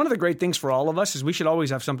one of the great things for all of us is we should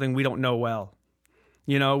always have something we don't know well.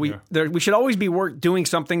 You know, we should always be doing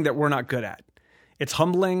something that we're not good at. It's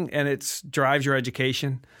humbling, and it drives your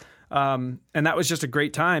education. And that was just a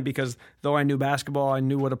great time, because though I knew basketball, I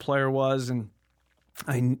knew what a player was, and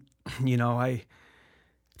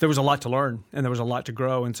there was a lot to learn, and there was a lot to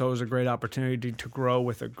grow, and so it was a great opportunity to grow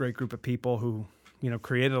with a great group of people who,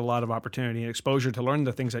 created a lot of opportunity and exposure to learn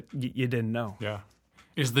the things that you didn't know. Yeah.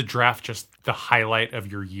 Is the draft just the highlight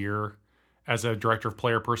of your year as a director of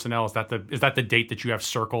player personnel? Is that the date that you have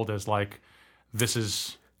circled as like, this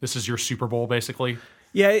is your Super Bowl, basically?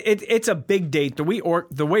 Yeah, it's a big date. The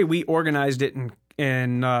way we organized it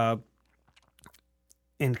in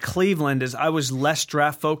Cleveland is I was less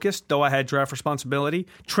draft focused, though I had draft responsibility.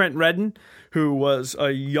 Trent Redden, who was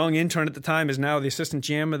a young intern at the time, is now the assistant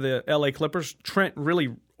GM of the LA Clippers. Trent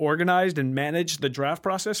really organized and managed the draft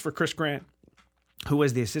process for Chris Grant, who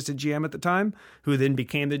was the assistant GM at the time, who then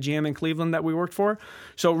became the GM in Cleveland that we worked for.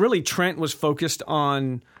 So really Trent was focused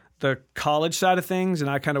on the college side of things,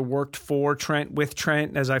 and I kind of worked for Trent, with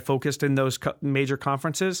Trent, as I focused in those major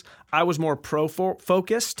conferences. I was more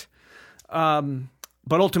pro-focused.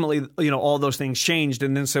 But ultimately, all those things changed.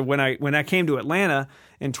 And then so when I came to Atlanta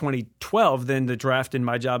in 2012, then the draft and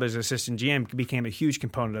my job as assistant GM became a huge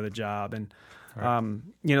component of the job. And,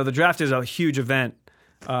 the draft is a huge event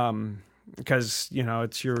because,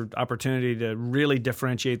 it's your opportunity to really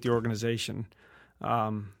differentiate the organization.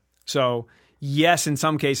 So, yes, in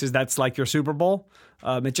some cases, that's like your Super Bowl.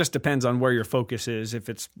 It just depends on where your focus is, if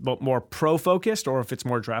it's more pro-focused or if it's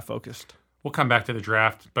more draft-focused. We'll come back to the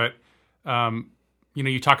draft, but...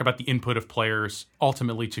 you talk about the input of players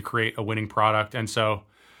ultimately to create a winning product. And so,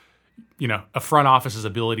 a front office's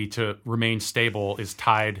ability to remain stable is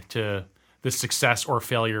tied to the success or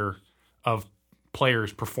failure of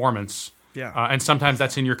players' performance. Yeah. And sometimes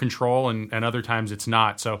that's in your control, and other times it's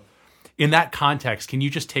not. So in that context, can you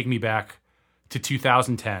just take me back to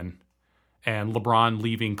 2010 and LeBron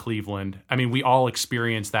leaving Cleveland? I mean, we all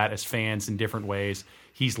experienced that as fans in different ways.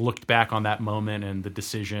 He's looked back on that moment and the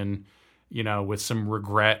decision, with some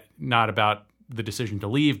regret, not about the decision to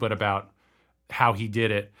leave, but about how he did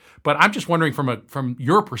it. But I'm just wondering from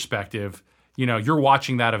your perspective, you're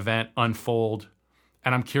watching that event unfold,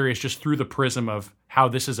 and I'm curious just through the prism of how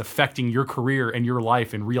this is affecting your career and your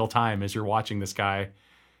life in real time as you're watching this guy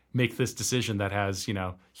make this decision that has,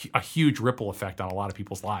 a huge ripple effect on a lot of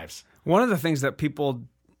people's lives. One of the things that people,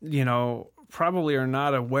 probably are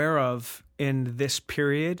not aware of in this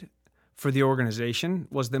period for the organization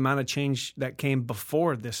was the amount of change that came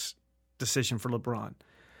before this decision for LeBron.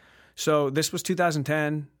 So this was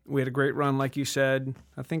 2010. We had a great run, like you said.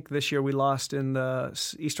 I think this year we lost in the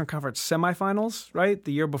Eastern Conference semifinals, right?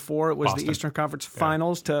 The year before it was Boston. The Eastern Conference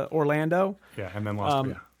finals to Orlando. Yeah, and then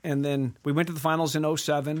lost. And then we went to the finals in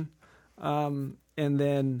 2007.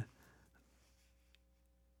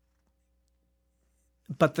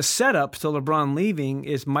 But the setup to LeBron leaving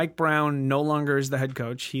is Mike Brown no longer is the head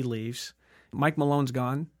coach. He leaves. Mike Malone's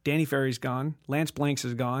gone. Danny Ferry's gone. Lance Blanks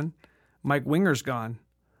is gone. Mike Winger's gone.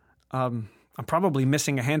 I'm probably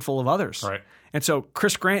missing a handful of others. Right. And so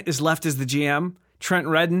Chris Grant is left as the GM. Trent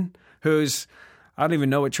Redden, who's, I don't even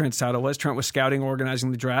know what Trent's title was. Trent was scouting,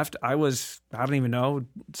 organizing the draft. I don't even know,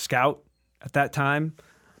 scout at that time,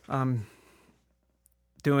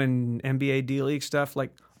 doing NBA D-League stuff.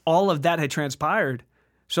 Like, all of that had transpired.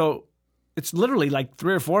 So it's literally like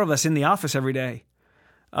 3 or 4 of us in the office every day,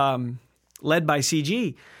 led by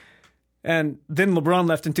CG. And then LeBron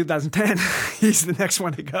left in 2010. He's the next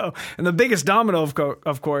one to go. And the biggest domino,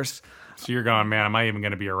 of course. So you're going, man, am I even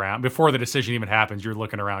going to be around? Before the decision even happens, you're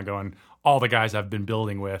looking around going, all the guys I've been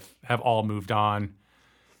building with have all moved on.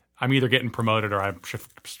 I'm either getting promoted or I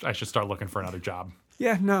should start looking for another job.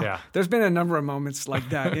 Yeah, no. Yeah. There's been a number of moments like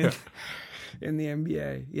that in the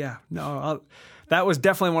NBA. Yeah, no. That was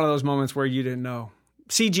definitely one of those moments where you didn't know.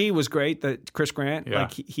 CG was great, that Chris Grant. Yeah.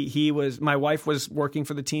 Like he was. My wife was working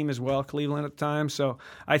for the team as well, Cleveland at the time. So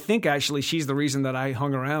I think actually she's the reason that I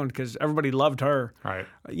hung around, because everybody loved her. Right.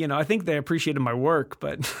 I think they appreciated my work,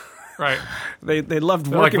 but right. they loved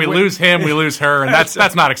working. Like, we lose him, we lose her, and that's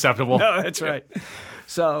not acceptable. No, that's right.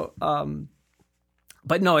 So,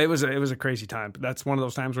 but no, it was a crazy time. That's one of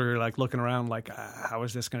those times where you're like looking around, like, how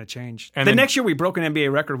is this going to change? And then next year we broke an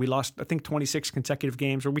NBA record. We lost, I think, 26 consecutive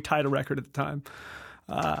games, or we tied a record at the time.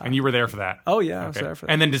 And you were there for that? Oh, yeah, I was there for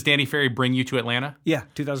that. And then does Danny Ferry bring you to Atlanta? Yeah,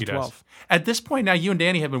 2012. At this point now, you and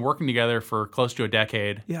Danny have been working together for close to a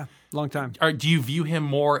decade. Yeah, long time. Do you view him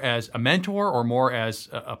more as a mentor or more as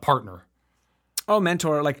a partner? Oh,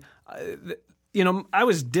 mentor. Like, I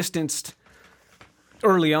was distanced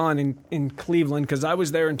early on in Cleveland because I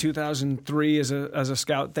was there in 2003 as a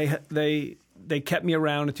scout. They kept me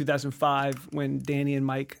around in 2005 when Danny and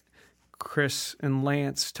Mike, Chris and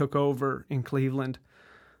Lance took over in Cleveland.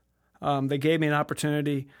 They gave me an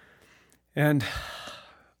opportunity,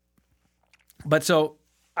 but so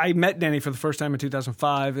I met Danny for the first time in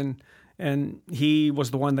 2005, and he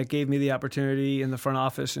was the one that gave me the opportunity in the front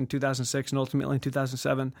office in 2006 and ultimately in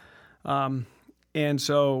 2007. And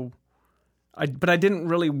so, but I didn't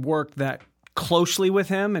really work that closely with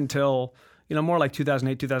him until, more like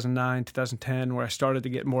 2008, 2009, 2010, where I started to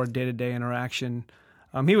get more day-to-day interaction.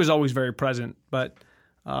 He was always very present, but,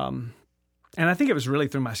 and I think it was really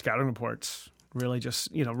through my scouting reports, really just,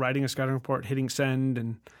 writing a scouting report, hitting send,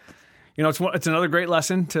 and, it's another great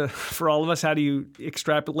lesson for all of us. How do you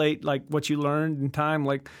extrapolate like what you learned in time?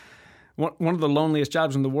 Like one of the loneliest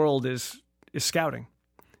jobs in the world is scouting,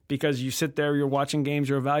 because you sit there, you're watching games,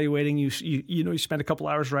 you're evaluating, you spend a couple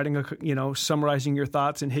hours writing, summarizing your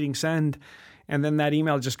thoughts and hitting send, and then that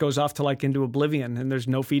email just goes off to into oblivion, and there's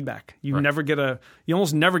no feedback. You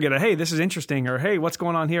almost never get a, hey, this is interesting, or hey, what's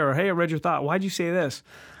going on here, or hey, I read your thought. Why'd you say this?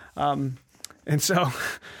 And so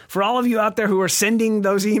for all of you out there who are sending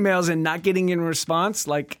those emails and not getting a response,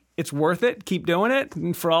 it's worth it. Keep doing it.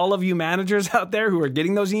 And for all of you managers out there who are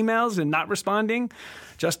getting those emails and not responding,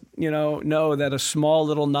 just, know that a small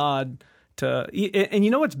little nod to,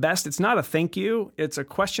 and what's best? It's not a thank you. It's a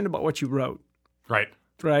question about what you wrote. Right.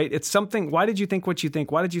 It's something, why did you think what you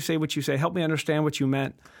think? Why did you say what you say? Help me understand what you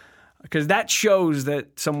meant. Because that shows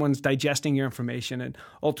that someone's digesting your information. And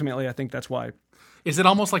ultimately, I think that's why. Is it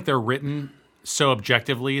almost like they're written so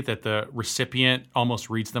objectively that the recipient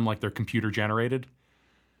almost reads them like they're computer generated?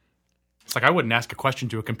 It's like, I wouldn't ask a question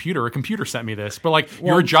to a computer. A computer sent me this. But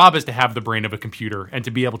your job is to have the brain of a computer and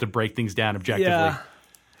to be able to break things down objectively. Yeah.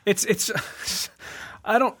 It's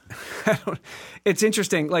it's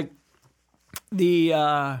interesting.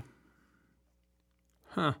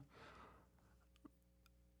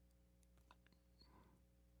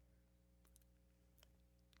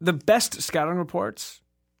 The best scouting reports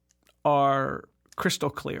are crystal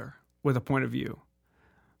clear with a point of view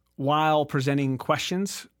while presenting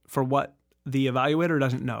questions for what the evaluator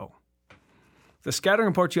doesn't know. The scouting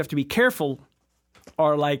reports you have to be careful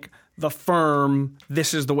are the firm,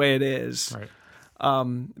 this is the way it is. Right.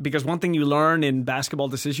 Because one thing you learn in basketball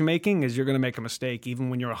decision-making is you're going to make a mistake even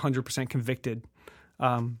when you're 100% convicted.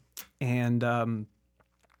 And one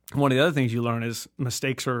of the other things you learn is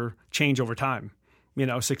mistakes change over time.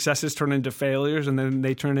 Successes turn into failures, and then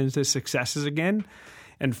they turn into successes again.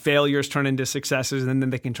 And failures turn into successes, and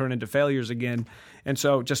then they can turn into failures again. And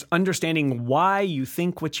so just understanding why you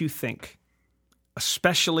think what you think,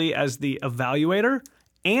 especially as the evaluator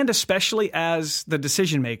and especially as the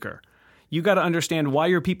decision maker. You got to understand why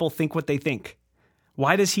your people think what they think.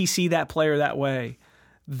 Why does he see that player that way?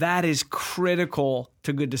 That is critical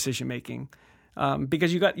to good decision making.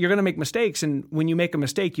 Because you're going to make mistakes, and when you make a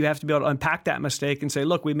mistake, you have to be able to unpack that mistake and say,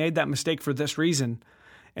 look, we made that mistake for this reason.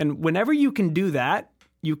 And whenever you can do that,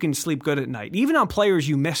 you can sleep good at night. Even on players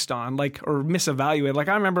you missed on, or misevaluated.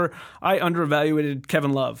 I remember I underevaluated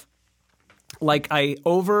Kevin Love. I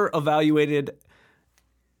over-evaluated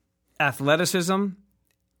athleticism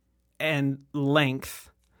and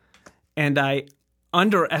length, and I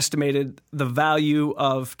underestimated the value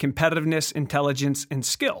of competitiveness, intelligence, and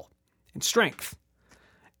skill. And strength.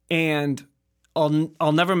 And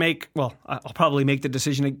I'll never I'll probably make the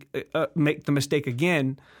decision, make the mistake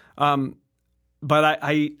again. But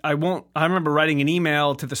I won't. I remember writing an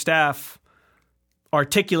email to the staff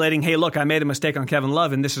articulating, hey, look, I made a mistake on Kevin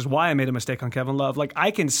Love, and this is why I made a mistake on Kevin Love.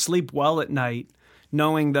 I can sleep well at night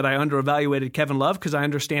knowing that I underevaluated Kevin Love because I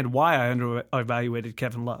understand why I underevaluated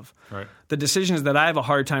Kevin Love. Right. The decisions that I have a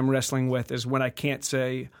hard time wrestling with is when I can't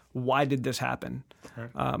say, why did this happen?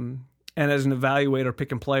 Right. And as an evaluator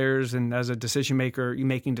picking players and as a decision maker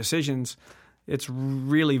making decisions, it's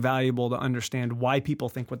really valuable to understand why people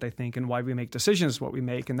think what they think and why we make decisions what we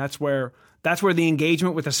make. And that's where the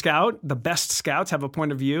engagement with a scout, the best scouts have a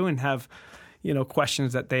point of view and have,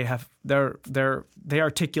 questions that they have. They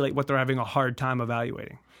articulate what they're having a hard time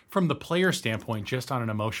evaluating. From the player standpoint, just on an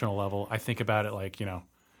emotional level, I think about it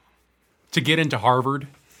to get into Harvard,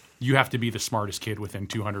 you have to be the smartest kid within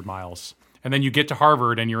 200 miles. And then you get to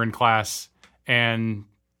Harvard and you're in class, and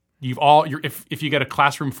if you get a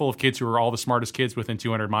classroom full of kids who are all the smartest kids within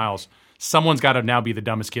 200 miles, someone's got to now be the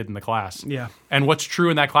dumbest kid in the class. Yeah. And what's true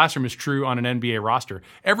in that classroom is true on an NBA roster.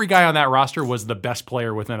 Every guy on that roster was the best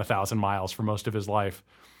player within 1,000 miles for most of his life.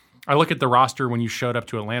 I look at the roster when you showed up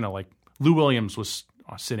to Atlanta, Lou Williams was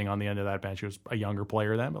sitting on the end of that bench. He was a younger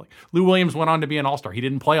player then. But like, Lou Williams went on to be an all-star. He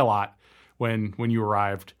didn't play a lot when you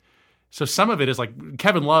arrived. So some of it is like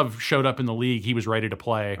Kevin Love showed up in the league. He was ready to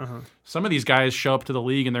play. Some of these guys show up to the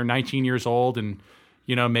league and they're 19 years old and,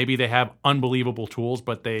 maybe they have unbelievable tools,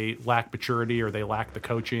 but they lack maturity or they lack the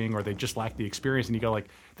coaching or they just lack the experience. And you go like,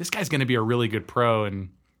 this guy's going to be a really good pro in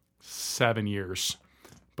 7 years.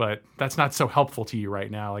 But that's not so helpful to you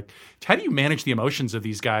right now. Like, how do you manage the emotions of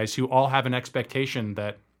these guys who all have an expectation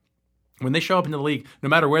that when they show up in the league, no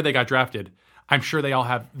matter where they got drafted, I'm sure they all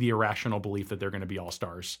have the irrational belief that they're going to be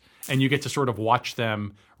all-stars. And you get to sort of watch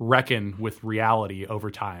them reckon with reality over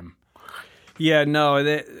time. Yeah,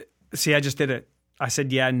 no. See, I just did it. I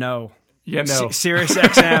said, yeah, no. Yeah, no. Sirius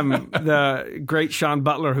XM, the great Sean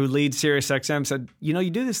Butler, who leads Sirius XM, said, you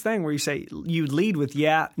do this thing where you lead with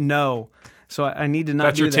yeah, no. So I need to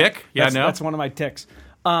not do that. That's your tick? Yeah, no? That's one of my ticks.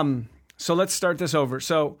 So let's start this over.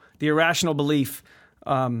 So the irrational belief,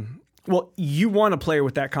 well, you want a player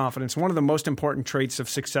with that confidence. One of the most important traits of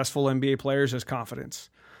successful NBA players is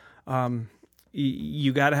confidence.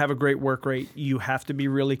 You got to have a great work rate. You have to be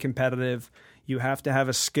really competitive. You have to have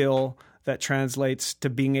a skill that translates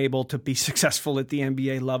to being able to be successful at the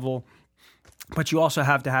NBA level. But you also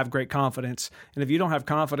have to have great confidence. And if you don't have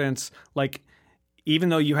confidence, like even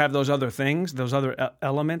though you have those other things, those other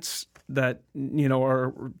elements that,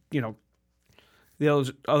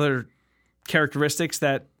 those other characteristics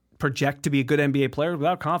that project to be a good NBA player,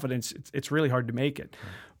 without confidence, it's really hard to make it.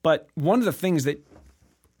 But one of the things that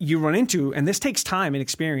you run into, and this takes time and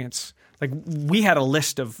experience, like we had a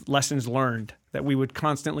list of lessons learned that we would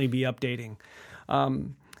constantly be updating.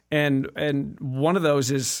 And one of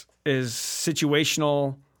those is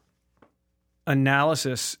situational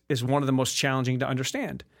analysis is one of the most challenging to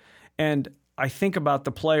understand. And I think about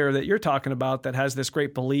the player that you're talking about that has this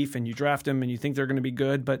great belief and you draft him and you think they're going to be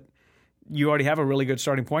good, but you already have a really good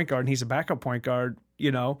starting point guard and he's a backup point guard.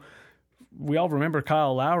 We all remember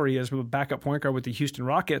Kyle Lowry as a backup point guard with the Houston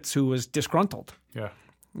Rockets who was disgruntled. Yeah.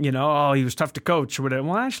 He was tough to coach or whatever.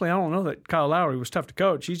 Well, actually, I don't know that Kyle Lowry was tough to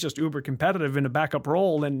coach. He's just uber competitive in a backup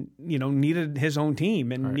role and, needed his own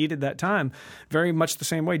team and needed that time. Very much the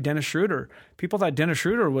same way Dennis Schroeder. People thought Dennis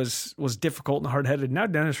Schroeder was difficult and hard-headed. Now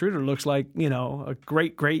Dennis Schroeder looks like, a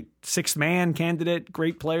great sixth-man candidate,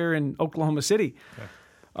 great player in Oklahoma City. Yeah.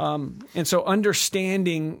 And so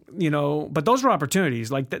understanding, but those are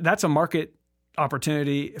opportunities. Like that's a market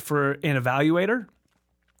opportunity for an evaluator.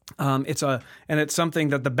 It's something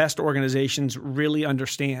that the best organizations really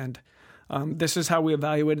understand. This is how we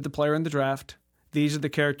evaluated the player in the draft. These are the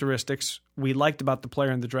characteristics we liked about the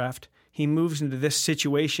player in the draft. He moves into this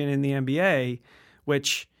situation in the NBA,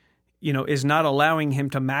 which, is not allowing him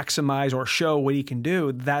to maximize or show what he can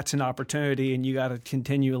do. That's an opportunity, and you got to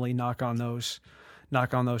continually knock on those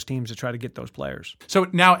teams to try to get those players. So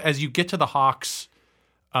now, as you get to the Hawks,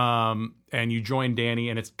 and you join Danny,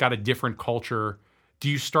 and it's got a different culture, do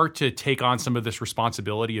you start to take on some of this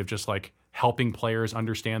responsibility of just like helping players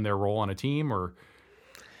understand their role on a team, or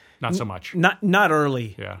not so much? Not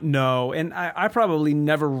early. Yeah. No. And I probably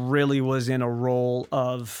never really was in a role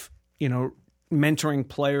of, mentoring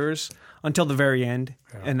players until the very end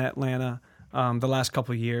in Atlanta, the last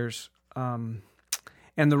couple of years. And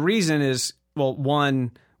the reason is, well,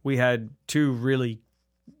 one, we had two really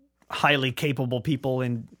highly capable people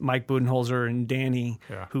in Mike Budenholzer and Danny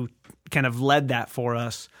who kind of led that for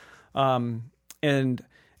us. And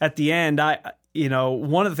at the end,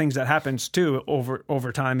 one of the things that happens too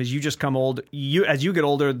over time is you just come old. As you get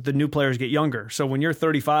older, the new players get younger. So when you're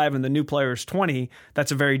 35 and the new player is 20,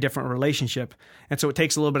 that's a very different relationship. And so it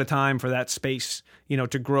takes a little bit of time for that space,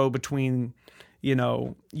 to grow between,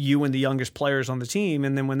 you and the youngest players on the team.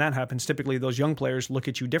 And then when that happens, typically those young players look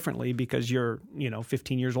at you differently because you're,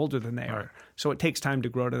 15 years older than they are. So it takes time to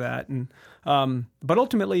grow to that. And, but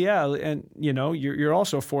ultimately, yeah. And, you're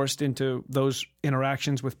also forced into those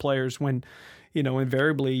interactions with players when,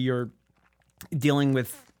 invariably you're dealing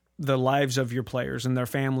with the lives of your players and their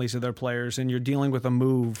families of their players. And you're dealing with a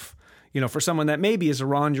move, for someone that maybe is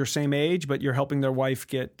around your same age, but you're helping their wife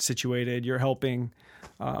get situated. You're helping,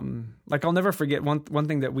 I'll never forget one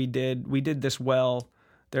thing that we did this well.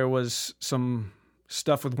 There was some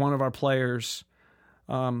stuff with one of our players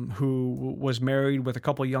who was married with a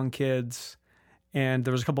couple young kids, and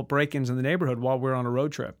there was a couple break-ins in the neighborhood while we were on a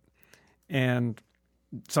road trip. And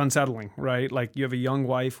it's unsettling, right? Like you have a young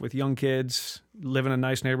wife with young kids, live in a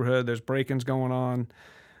nice neighborhood, there's break-ins going on.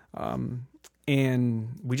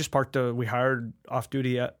 And we just we hired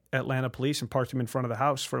off-duty Atlanta police and parked him in front of the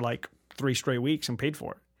house for like 3 straight weeks and paid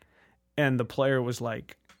for it. And the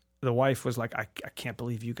wife was like, I can't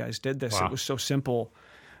believe you guys did this. Wow. It was so simple.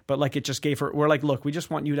 But like it just gave her, we're like, look, we just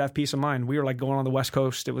want you to have peace of mind. We were like going on the West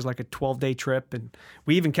Coast. It was like a 12-day trip. And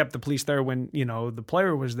we even kept the police there when, the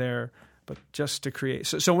player was there, but just to create.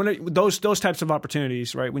 So when those types of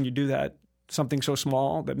opportunities, right, when you do that, something so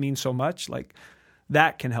small that means so much, like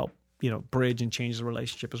that can help, bridge and change the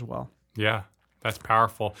relationship as well. Yeah, that's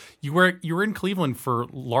powerful. You were in Cleveland for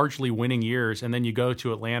largely winning years, and then you go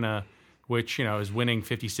to Atlanta, which, is winning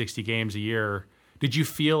 50, 60 games a year. Did you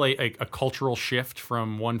feel a cultural shift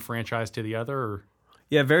from one franchise to the other? Or?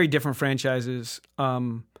 Yeah, very different franchises.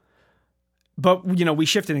 But, we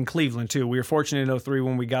shifted in Cleveland, too. We were fortunate in 2003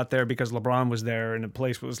 when we got there because LeBron was there and the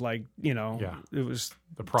place was like, it was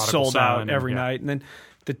the sold out every night. And then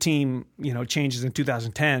the team, changes in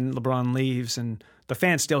 2010. LeBron leaves and the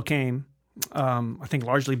fans still came. I think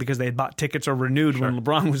largely because they had bought tickets or renewed when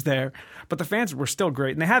LeBron was there. But the fans were still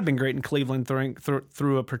great, and they have been great in Cleveland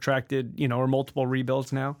through a protracted, or multiple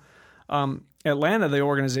rebuilds now. Atlanta, the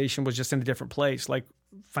organization was just in a different place. Like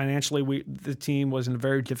financially, the team was in a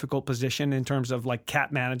very difficult position in terms of like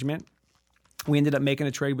cap management. We ended up making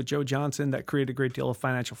a trade with Joe Johnson that created a great deal of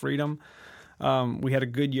financial freedom. We had a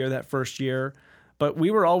good year that first year. But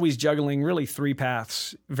we were always juggling really three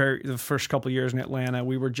paths. The first couple of years in Atlanta,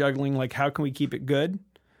 we were juggling like how can we keep it good,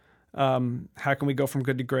 how can we go from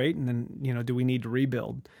good to great, and then do we need to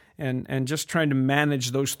rebuild, and just trying to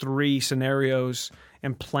manage those three scenarios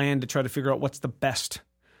and plan to try to figure out what's the best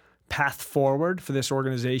path forward for this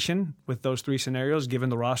organization with those three scenarios, given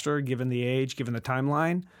the roster, given the age, given the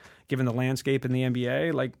timeline, given the landscape in the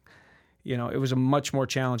NBA. Like it was a much more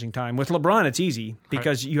challenging time. With LeBron, it's easy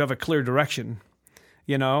because you have a clear direction.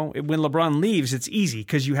 When LeBron leaves, it's easy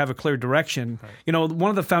because you have a clear direction. Right. One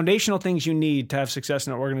of the foundational things you need to have success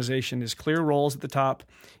in an organization is clear roles at the top.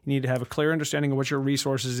 You need to have a clear understanding of what your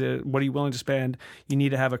resources is, what are you willing to spend. You need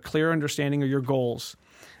to have a clear understanding of your goals.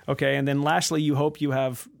 Okay, and then lastly, you hope you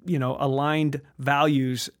have, aligned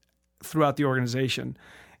values throughout the organization.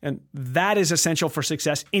 And that is essential for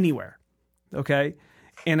success anywhere. Okay?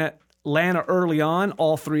 In Atlanta early on,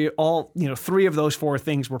 three of those four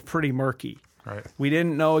things were pretty murky. Right. We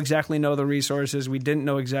didn't exactly know the resources. We didn't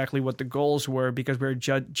know exactly what the goals were because we were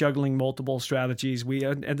juggling multiple strategies. We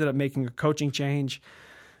ended up making a coaching change,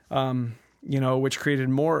 which created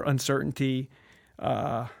more uncertainty.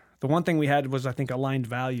 The one thing we had was, I think, aligned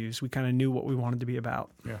values. We kind of knew what we wanted to be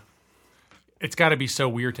about. Yeah. It's got to be so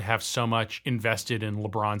weird to have so much invested in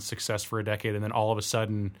LeBron's success for a decade, and then all of a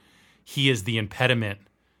sudden he is the impediment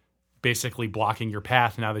basically blocking your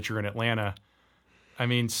path now that you're in Atlanta. I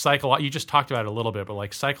mean, you just talked about it a little bit, but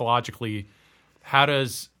like psychologically, how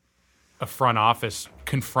does a front office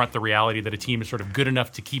confront the reality that a team is sort of good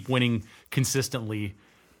enough to keep winning consistently,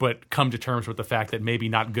 but come to terms with the fact that maybe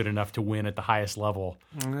not good enough to win at the highest level?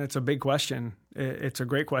 It's a big question. It's a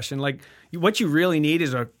great question. Like what you really need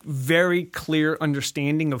is a very clear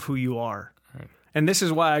understanding of who you are. Right. And this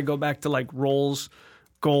is why I go back to like roles,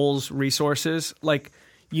 goals, resources. Like,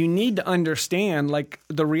 you need to understand, like,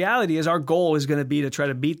 the reality is our goal is going to be to try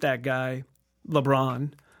to beat that guy,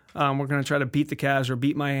 LeBron. We're going to try to beat the Cavs or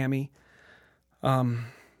beat Miami.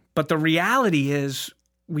 But the reality is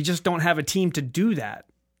we just don't have a team to do that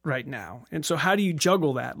right now. And so how do you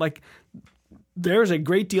juggle that? Like, there's a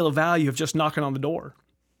great deal of value of just knocking on the door,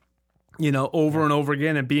 over and over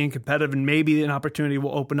again and being competitive. And maybe an opportunity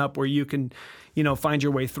will open up where you can, find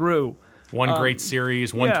your way through. One great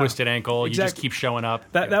series, one twisted ankle, exactly. You just keep showing up.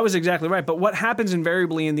 That was exactly right. But what happens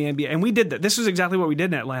invariably in the NBA, and we did that. This is exactly what we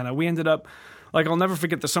did in Atlanta. We ended up, like, I'll never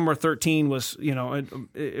forget the summer of 2013 was,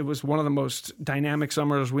 it was one of the most dynamic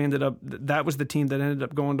summers. We ended up, that was the team that ended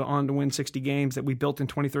up going on to win 60 games that we built in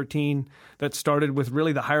 2013 that started with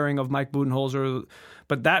really the hiring of Mike Budenholzer.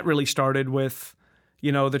 But that really started with,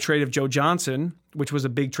 the trade of Joe Johnson, which was a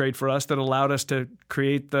big trade for us that allowed us to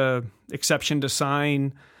create the exception to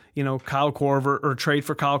sign Kyle Korver or trade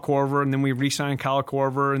for Kyle Korver, and then we re-signed Kyle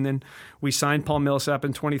Korver, and then we signed Paul Millsap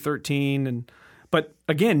in 2013. But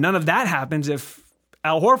again, none of that happens if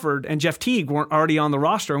Al Horford and Jeff Teague weren't already on the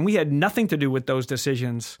roster, and we had nothing to do with those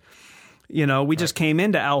decisions. We just came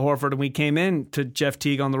into Al Horford and we came into Jeff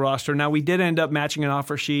Teague on the roster. Now, we did end up matching an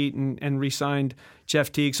offer sheet and re-signed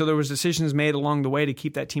Jeff Teague, so there was decisions made along the way to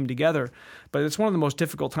keep that team together. But it's one of the most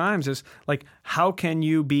difficult times is, like, how can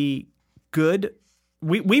you be good?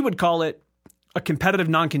 We would call it a competitive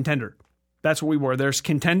non-contender. That's what we were. There's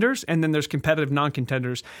contenders, and then there's competitive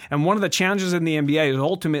non-contenders. And one of the challenges in the NBA is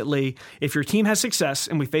ultimately, if your team has success,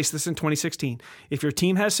 and we faced this in 2016, if your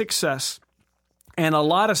team has success and a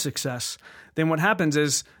lot of success, then what happens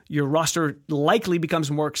is your roster likely becomes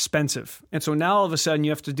more expensive. And so now all of a sudden you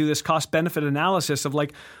have to do this cost-benefit analysis of,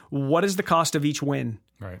 like, what is the cost of each win?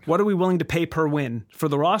 Right. What are we willing to pay per win for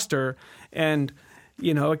the roster? And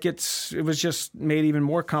it was just made even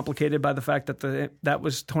more complicated by the fact that that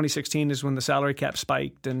was 2016 is when the salary cap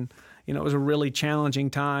spiked, and it was a really challenging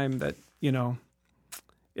time. That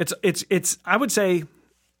it's I would say,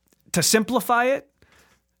 to simplify it,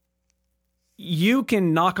 you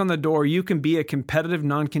can knock on the door, you can be a competitive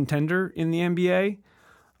non-contender in the NBA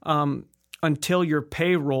until your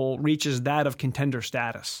payroll reaches that of contender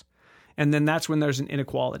status, and then that's when there's an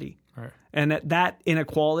inequality. Right. And that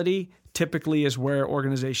inequality typically is where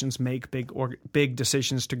organizations make big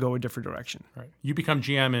decisions to go a different direction. Right. You become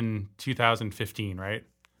GM in 2015, right?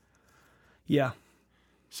 Yeah.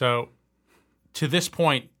 So to this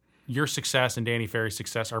point, your success and Danny Ferry's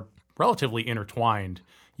success are relatively intertwined.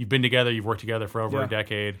 You've been together, you've worked together for over a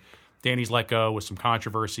decade. Danny's let go with some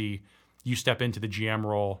controversy. You step into the GM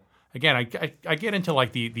role. Again, I get into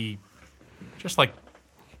like the just like,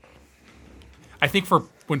 I think for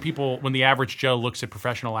when the average Joe looks at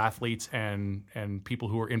professional athletes and people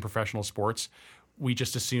who are in professional sports, we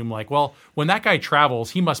just assume like, well, when that guy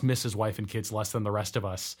travels, he must miss his wife and kids less than the rest of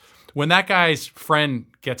us. When that guy's friend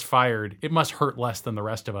gets fired, it must hurt less than the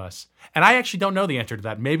rest of us. And I actually don't know the answer to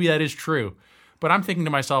that. Maybe that is true. But I'm thinking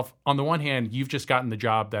to myself, on the one hand, you've just gotten the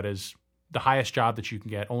job that is the highest job that you can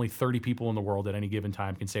get. Only 30 people in the world at any given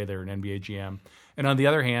time can say they're an NBA GM. And on the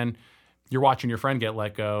other hand, you're watching your friend get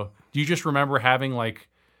let go. Do you just remember having like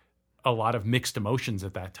a lot of mixed emotions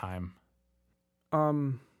at that time?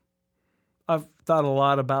 I've thought a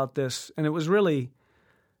lot about this, and it really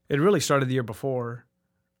started the year before.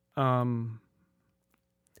 And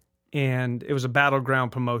it was a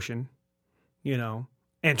battleground promotion, and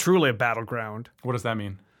truly a battleground. What does that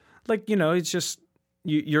mean? Like, it's just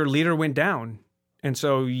your leader went down, and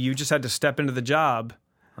so you just had to step into the job.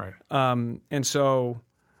 Right. And so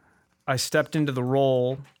I stepped into the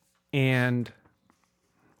role, and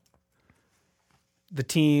the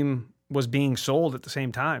team was being sold at the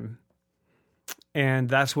same time. And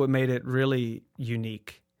that's what made it really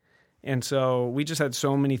unique. And so we just had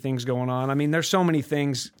so many things going on. I mean, there's so many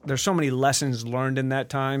lessons learned in that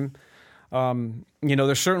time.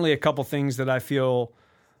 There's certainly a couple things that I feel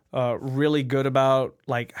really good about,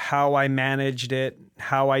 like how I managed it,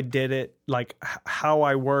 how I did it, like how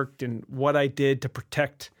I worked and what I did to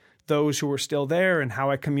protect those who were still there, and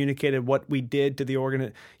how I communicated what we did to the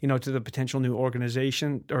to the potential new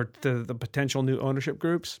organization or to the potential new ownership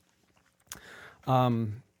groups.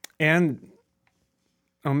 And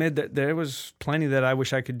Omid, there was plenty that I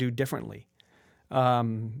wish I could do differently.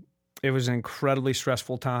 It was an incredibly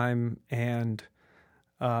stressful time, and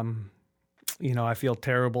I feel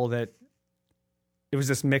terrible that it was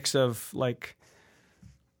this mix of like,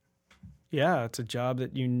 yeah, it's a job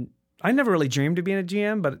that I never really dreamed of being a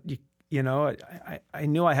GM, but I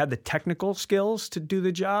knew I had the technical skills to do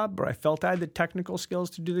the job, or I felt I had the technical skills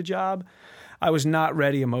to do the job. I was not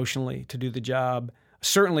ready emotionally to do the job,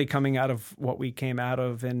 certainly coming out of what we came out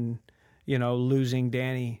of and, losing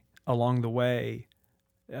Danny along the way.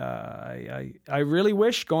 I really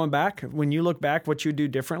wish, going back, when you look back, what you do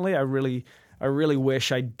differently, I really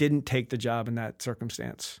wish I didn't take the job in that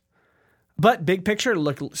circumstance. But big picture,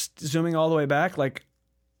 zooming all the way back, like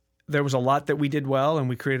there was a lot that we did well, and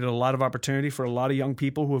we created a lot of opportunity for a lot of young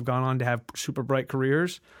people who have gone on to have super bright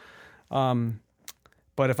careers.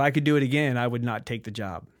 But if I could do it again, I would not take the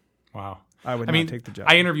job. Wow. I would not take the job.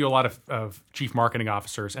 I interview a lot of chief marketing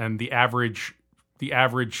officers, and the average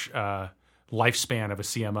lifespan of a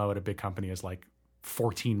CMO at a big company is like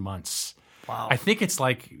 14 months. Wow. I think it's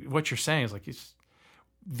like what you're saying is like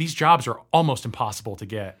these jobs are almost impossible to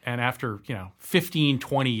get. And after 15,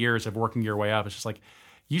 20 years of working your way up, it's just like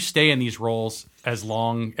you stay in these roles as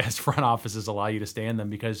long as front offices allow you to stay in them,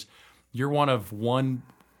 because you're one of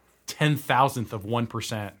 1/10,000th of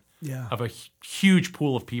 1% of a huge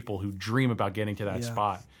pool of people who dream about getting to that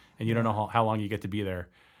spot, and you don't know how long you get to be there.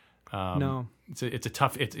 No, it's a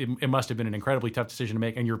tough. It must have been an incredibly tough decision to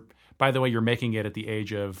make. And by the way, you're making it at the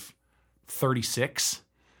age of 36.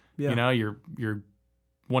 Yeah. You're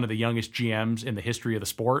one of the youngest GMs in the history of the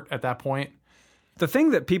sport at that point. The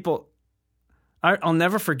thing that I'll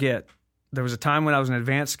never forget, there was a time when I was an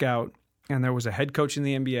advanced scout, and there was a head coach in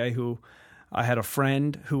the NBA who I had a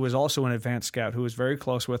friend who was also an advanced scout who was very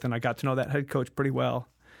close with, and I got to know that head coach pretty well.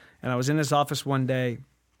 And I was in his office one day.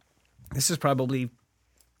 This is probably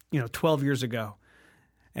 12 years ago,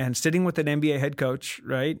 and sitting with an NBA head coach,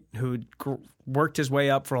 right, who worked his way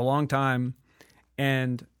up for a long time,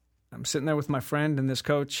 and I'm sitting there with my friend and this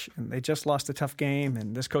coach, and they just lost a tough game,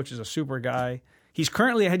 and this coach is a super guy. He's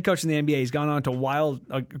currently a head coach in the NBA. He's gone on to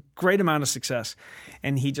a great amount of success,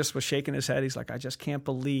 and he just was shaking his head. He's like, I just can't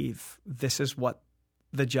believe this is what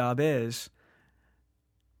the job is,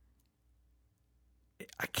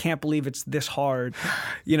 I can't believe it's this hard,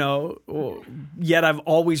 yet I've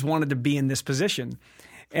always wanted to be in this position.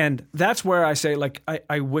 And that's where I say, like,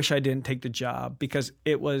 I wish I didn't take the job, because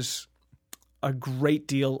it was a great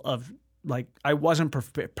deal of, like, I wasn't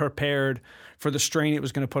prepared for the strain it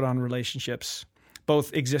was going to put on relationships,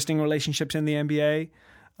 both existing relationships in the NBA,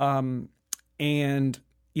 and,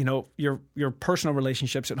 your personal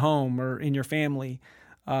relationships at home or in your family.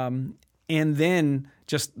 And then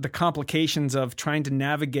just the complications of trying to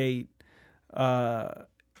navigate an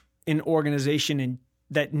organization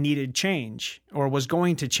that needed change, or was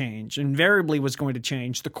going to change, invariably was going to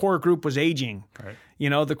change. The core group was aging. Right.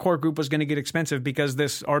 The core group was going to get expensive because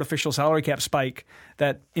this artificial salary cap spike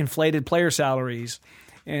that inflated player salaries.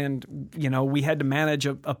 And, we had to manage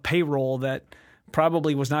a payroll that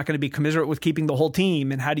probably was not going to be commensurate with keeping the whole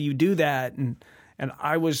team. And how do you do that? And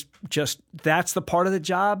I was that's the part of the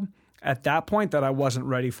job at that point that I wasn't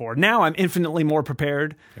ready for. Now I'm infinitely more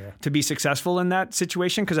prepared to be successful in that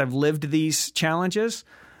situation because I've lived these challenges.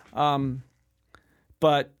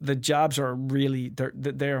 But the jobs are really,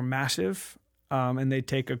 they are massive, and they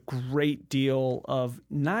take a great deal of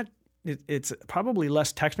it's probably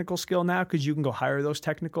less technical skill now because you can go hire those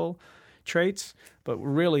technical traits, but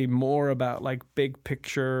really more about like big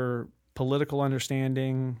picture political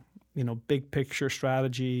understanding, big picture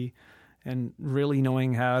strategy, and really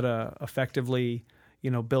knowing how to effectively,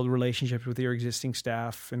 build relationships with your existing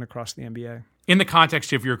staff and across the NBA. In the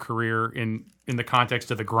context of your career, in the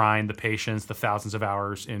context of the grind, the patience, the thousands of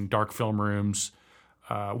hours in dark film rooms,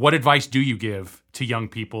 what advice do you give to young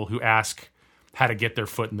people who ask how to get their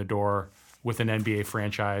foot in the door with an NBA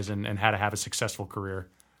franchise and how to have a successful career?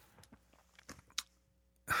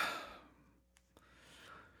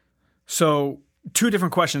 So, two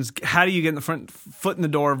different questions. How do you get foot in the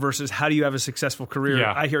door versus how do you have a successful career?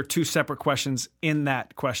 Yeah. I hear two separate questions in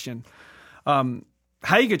that question.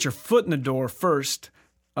 How you get your foot in the door first,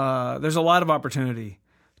 there's a lot of opportunity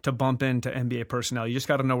to bump into NBA personnel. You just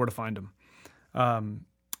got to know where to find them.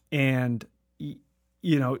 And,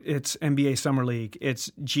 it's NBA Summer League.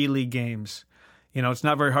 It's G League games. It's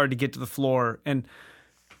not very hard to get to the floor. And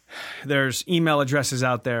there's email addresses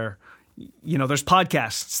out there. There's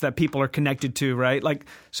podcasts that people are connected to, right? Like,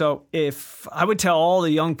 so if I would tell all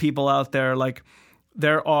the young people out there, like,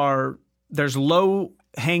 there's low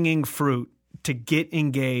hanging fruit to get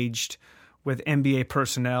engaged with NBA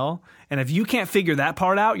personnel. And if you can't figure that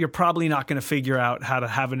part out, you're probably not going to figure out how to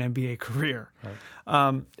have an NBA career. Right.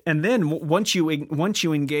 And then once you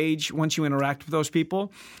engage, once you interact with those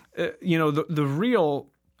people,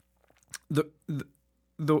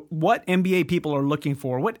 what NBA people are looking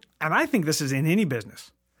for, and I think this is in any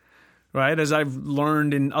business, right? As I've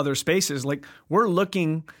learned in other spaces, like, we're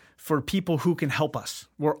looking for people who can help us.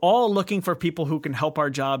 We're all looking for people who can help our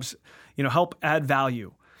jobs, help add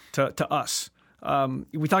value to us.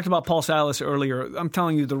 We talked about Paul Silas earlier. I'm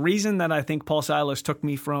telling you, the reason that I think Paul Silas took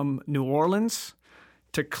me from New Orleans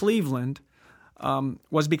to Cleveland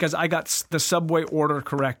was because I got the Subway order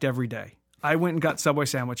correct every day. I went and got Subway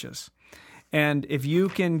sandwiches. And if you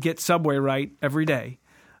can get Subway right every day,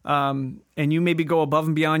 and you maybe go above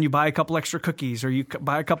and beyond, you buy a couple extra cookies or you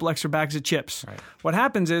buy a couple extra bags of chips. Right. What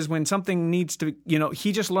happens is when something needs to,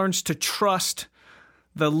 he just learns to trust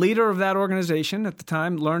the leader of that organization at the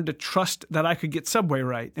time, learned to trust that I could get Subway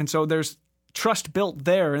right. And so there's trust built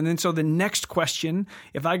there. And then so the next question,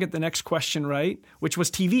 if I get the next question right, which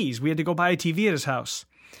was TVs, we had to go buy a TV at his house.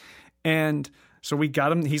 And so we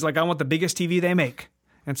got him, he's like, I want the biggest TV they make.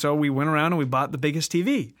 And so we went around and we bought the biggest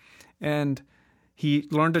TV. And he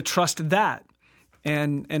learned to trust that.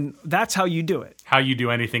 And that's how you do it. How you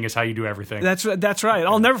do anything is how you do everything. That's right.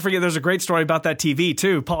 I'll never forget, there's a great story about that TV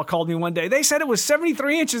too. Paul called me one day. They said it was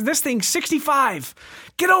 73 inches. This thing's 65.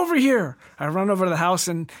 Get over here. I run over to the house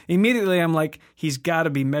and immediately I'm like, he's got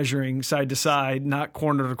to be measuring side to side, not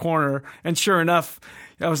corner to corner. And sure enough,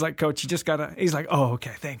 I was like, Coach, you just got to, he's like, oh,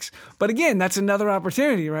 okay, thanks. But again, that's another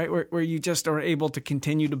opportunity, right? Where you just are able to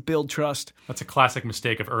continue to build trust. That's a classic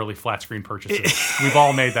mistake of early flat screen purchases. We've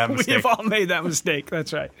all made that mistake. We've all made that mistake.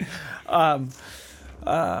 That's right.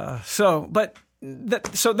 So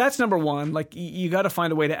that's number one. Like, you got to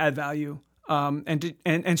find a way to add value.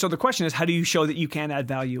 And so the question is, how do you show that you can add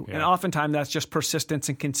value? Yeah. And oftentimes that's just persistence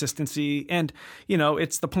and consistency. And,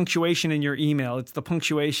 it's the punctuation in your email. It's the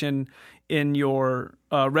punctuation in your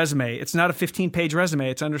resume. It's not a 15-page resume.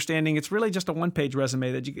 It's understanding it's really just a one-page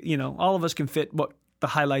resume that, all of us can fit the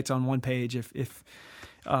highlights on one page.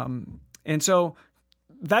 And so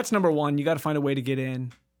that's number one. You got to find a way to get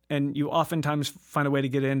in. And you oftentimes find a way to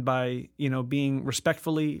get in by, being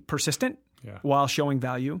respectfully persistent. while showing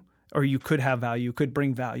value, or you could have value, could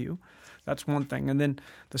bring value. That's one thing. And then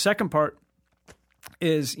the second part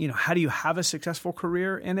is, how do you have a successful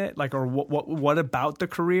career in it? Like, or what about the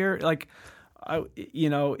career? Like,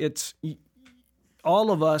 it's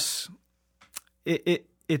all of us.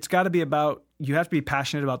 It's got to be about, you have to be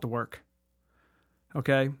passionate about the work.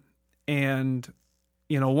 Okay. And,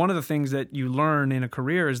 one of the things that you learn in a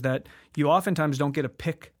career is that you oftentimes don't get to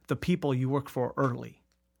pick the people you work for early,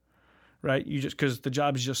 right? Because the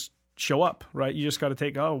jobs just show up, right? You just got to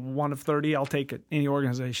take, 1 of 30, I'll take it, any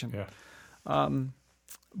organization. Yeah.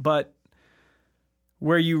 But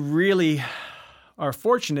where you really are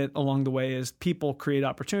fortunate along the way is people create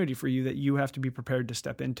opportunity for you that you have to be prepared to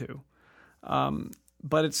step into.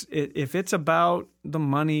 But if it's about the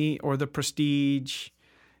money or the prestige,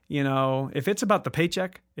 if it's about the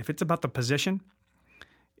paycheck, if it's about the position,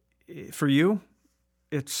 for you,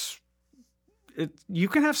 you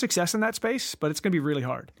can have success in that space, but it's going to be really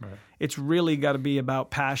hard. Right. It's really got to be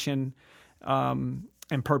about passion and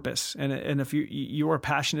purpose. And if you are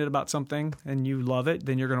passionate about something and you love it,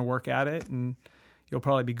 then you're going to work at it and you'll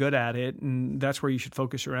probably be good at it. And that's where you should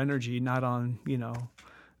focus your energy, not on,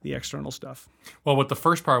 the external stuff. Well, with the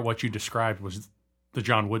first part, what you described was the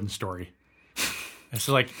John Wooden story. And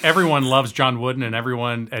so, like, everyone loves John Wooden and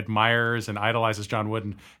everyone admires and idolizes John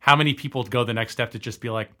Wooden. How many people go the next step to just be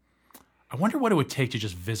like, I wonder what it would take to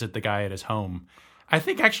just visit the guy at his home? I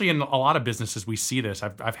think actually in a lot of businesses we see this.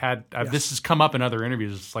 This has come up in other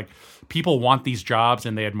interviews. It's like people want these jobs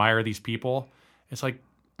and they admire these people. It's like,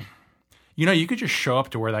 you could just show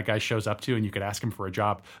up to where that guy shows up to and you could ask him for a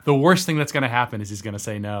job. The worst thing that's going to happen is he's going to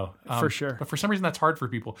say no. For sure. But for some reason that's hard for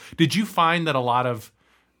people. Did you find that a lot of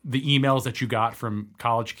the emails that you got from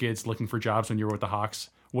college kids looking for jobs when you were with the Hawks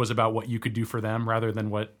was about what you could do for them rather than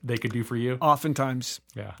what they could do for you? Oftentimes.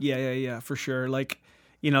 Yeah. Yeah, for sure. Like,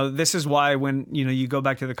 this is why when, you go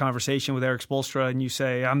back to the conversation with Eric Spoelstra and you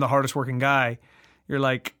say, I'm the hardest working guy, you're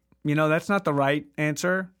like, that's not the right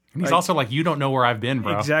answer. And he's also like, you don't know where I've been,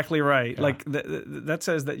 bro. Exactly right. Yeah. Like that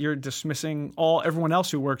says that you're dismissing everyone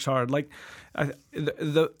else who works hard. Like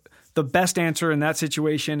the best answer in that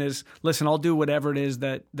situation is, listen, I'll do whatever it is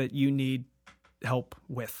that you need help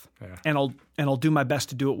with, and I'll do my best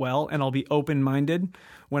to do it well, and I'll be open-minded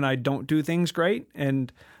when I don't do things great,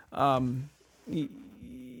 and that's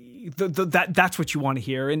what you want to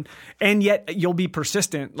hear, and yet you'll be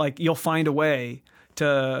persistent. Like you'll find a way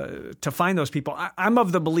to find those people. I'm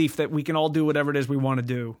of the belief that we can all do whatever it is we want to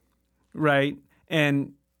do, right?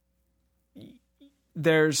 And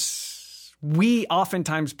we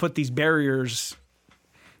oftentimes put these barriers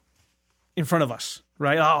in front of us,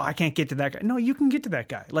 right? Oh, I can't get to that guy. No, you can get to that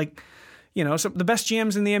guy. Like, so the best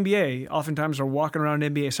GMs in the NBA oftentimes are walking around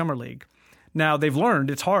NBA Summer League. Now, they've learned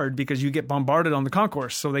it's hard because you get bombarded on the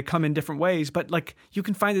concourse, so they come in different ways, but like you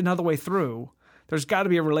can find another way through. There's got to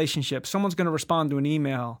be a relationship. Someone's going to respond to an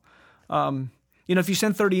email. If you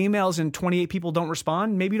send 30 emails and 28 people don't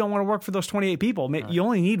respond, maybe you don't want to work for those 28 people. Right. You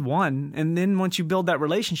only need one. And then once you build that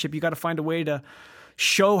relationship, you got to find a way to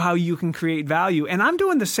show how you can create value. And I'm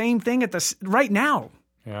doing the same thing right now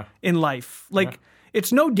in life. Like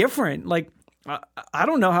it's no different. Like I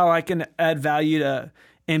don't know how I can add value to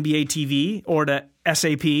NBA TV or to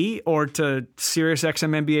SAP or to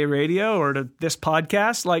SiriusXM NBA radio or to this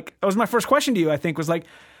podcast. Like that was my first question to you, I think, was like,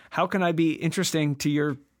 how can I be interesting to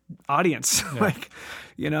your audience? Yeah.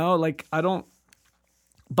 I don't,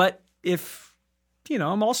 but if,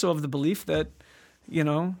 I'm also of the belief that,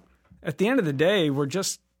 at the end of the day, we're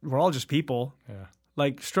all just people. Yeah.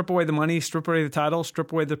 Like strip away the money, strip away the title,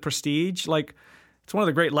 strip away the prestige. Like it's one of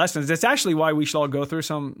the great lessons. It's actually why we should all go through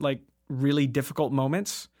some like really difficult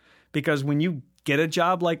moments, because when you get a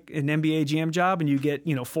job like an NBA GM job and you get,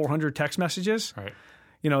 400 text messages, right.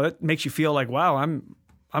 That makes you feel like, wow, I'm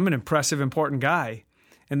an impressive, important guy.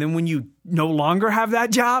 And then when you no longer have that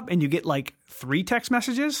job and you get like 3 text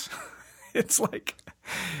messages, it's like,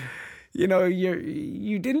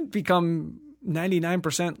 you didn't become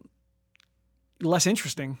 99% less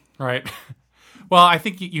interesting. Right. Well, I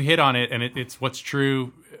think you hit on it, and it's what's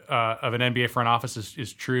true of an NBA front office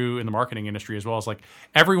is true in the marketing industry as well. It's like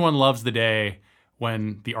everyone loves the day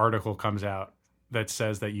when the article comes out that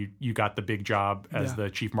says that you got the big job as the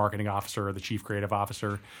chief marketing officer or the chief creative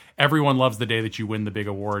officer. Everyone loves the day that you win the big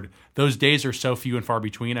award. Those days are so few and far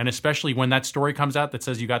between, and especially when that story comes out that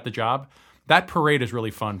says you got the job, that parade is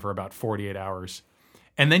really fun for about 48 hours.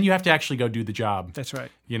 And then you have to actually go do the job. That's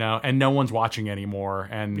right. And no one's watching anymore,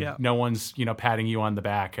 and no one's, patting you on the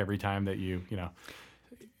back every time that you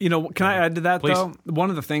You know, can I add to that, Please. though? One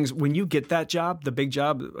of the things, when you get that job, the big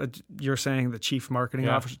job, you're saying the chief marketing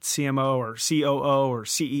officer, CMO or COO or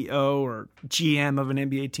CEO or GM of an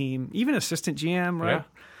NBA team, even assistant GM, right?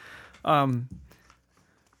 Yeah.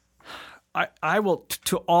 I will,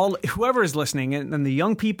 to all, whoever is listening, and the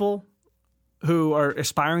young people who are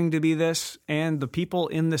aspiring to be this, and the people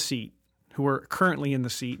in the seat who are currently in the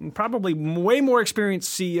seat, and probably way more experienced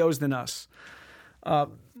CEOs than us,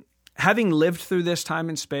 having lived through this time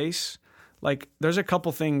and space, like there's a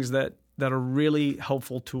couple things that are really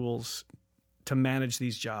helpful tools to manage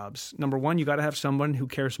these jobs. Number one, you got to have someone who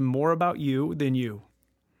cares more about you than you.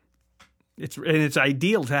 It's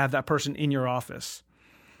ideal to have that person in your office,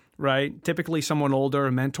 right? Typically someone older,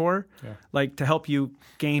 a mentor, like to help you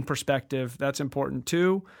gain perspective. That's important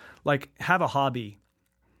too. Like have a hobby.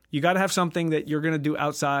 You got to have something that you're going to do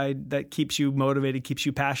outside that keeps you motivated, keeps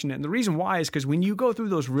you passionate. And the reason why is because when you go through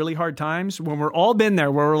those really hard times, when we're all been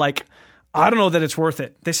there, where we're like, I don't know that it's worth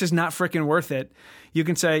it. This is not freaking worth it. You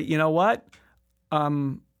can say, you know what?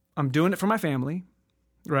 I'm doing it for my family,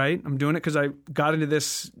 right? I'm doing it because I got into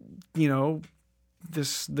this,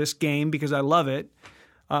 this game because I love it.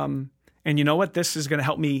 And you know what? This is going to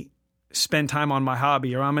help me spend time on my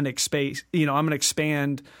hobby, or I'm going to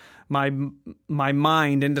expand my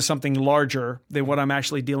mind into something larger than what I'm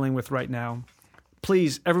actually dealing with right now.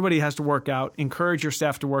 Please, everybody has to work out. Encourage your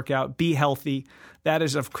staff to work out. Be healthy. That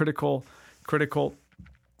is of critical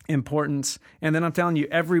importance. And then I'm telling you,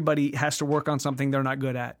 everybody has to work on something they're not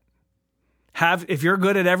good at. If you're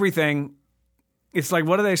good at everything, it's like,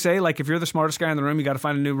 what do they say? Like, if you're the smartest guy in the room, you got to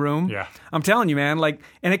find a new room. Yeah. I'm telling you, man, like,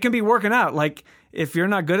 and it can be working out. Like, if you're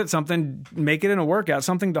not good at something, make it in a workout,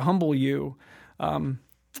 something to humble you.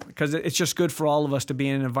 Because it's just good for all of us to be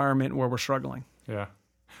in an environment where we're struggling. Yeah.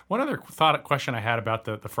 One other question I had about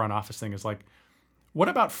the front office thing is like, what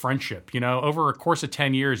about friendship? Over a course of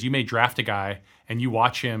 10 years, you may draft a guy and you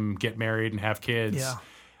watch him get married and have kids. Yeah.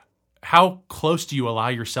 How close do you allow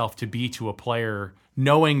yourself to be to a player,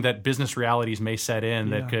 knowing that business realities may set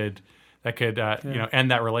in that could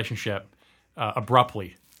end that relationship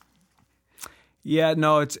abruptly? Yeah,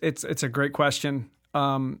 no, it's a great question.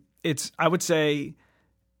 I would say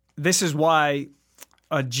this is why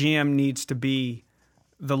a GM needs to be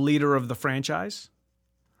the leader of the franchise.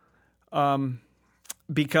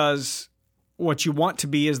 Because what you want to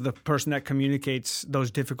be is the person that communicates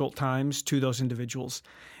those difficult times to those individuals.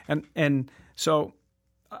 And so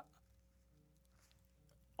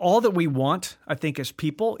all that we want, I think, as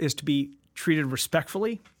people is to be treated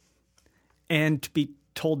respectfully and to be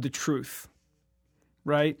told the truth,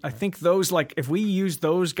 right? I think those, like, if we use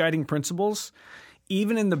those guiding principles,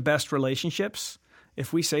 even in the best relationships,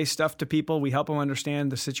 if we say stuff to people, we help them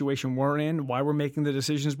understand the situation we're in, why we're making the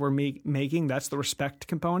decisions we're making. That's the respect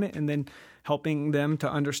component, and then helping them to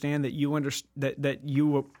understand that that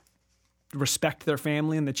you respect their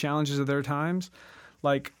family and the challenges of their times.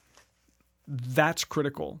 Like, that's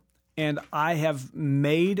critical. And I have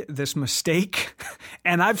made this mistake,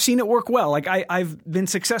 and I've seen it work well. Like I've been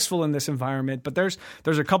successful in this environment, but there's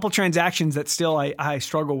a couple transactions that still I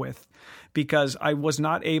struggle with because I was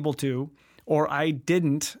not able to. Or I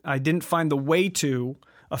didn't find the way to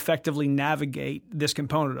effectively navigate this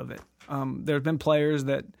component of it. There have been players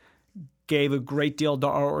that gave a great deal to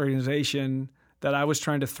our organization that I was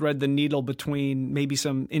trying to thread the needle between maybe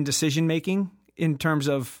some indecision making in terms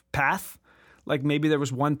of path. Like maybe there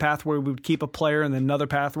was one path where we would keep a player and then another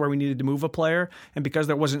path where we needed to move a player. And because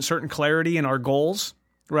there wasn't certain clarity in our goals,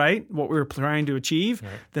 right, what we were trying to achieve,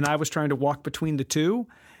 right, then I was trying to walk between the two.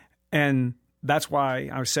 And that's why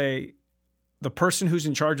I would say the person who's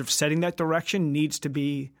in charge of setting that direction needs to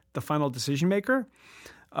be the final decision maker,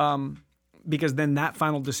 because then that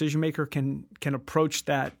final decision maker can approach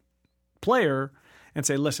that player and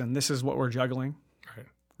say, listen, this is what we're juggling,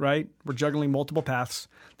 right? We're juggling multiple paths.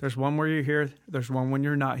 There's one where you're here. There's one when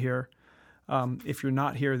you're not here. If you're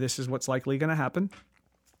not here, this is what's likely going to happen.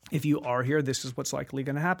 If you are here, this is what's likely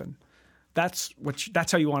going to happen. That's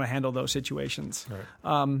how you want to handle those situations.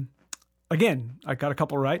 Right. Again, I got a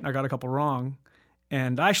couple right and I got a couple wrong.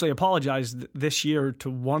 And I actually apologized this year to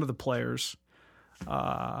one of the players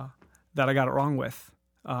that I got it wrong with,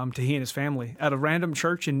 to he and his family, at a random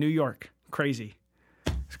church in New York. Crazy.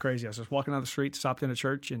 It's crazy. I was just walking down the street, stopped in a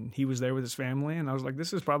church, and he was there with his family. And I was like,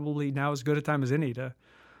 this is probably now as good a time as any to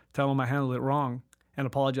tell him I handled it wrong and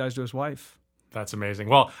apologize to his wife. That's amazing.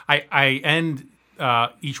 Well, I end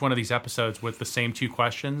each one of these episodes with the same two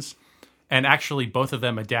questions. And actually, both of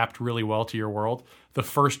them adapt really well to your world. The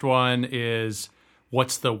first one is,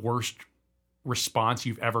 what's the worst response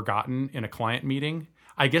you've ever gotten in a client meeting?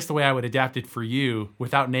 I guess the way I would adapt it for you,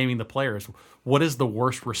 without naming the players, what is the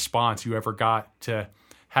worst response you ever got to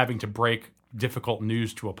having to break difficult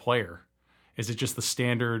news to a player? Is it just the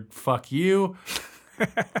standard "fuck you,"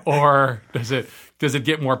 or does it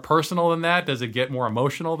get more personal than that? Does it get more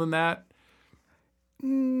emotional than that?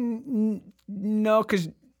 No, because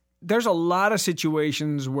there's a lot of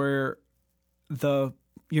situations where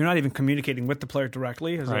you're not even communicating with the player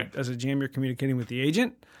directly. As a GM, you're communicating with the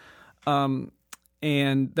agent.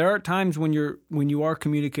 And there are times when you are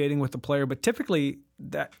communicating with the player, but typically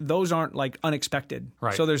those aren't like unexpected.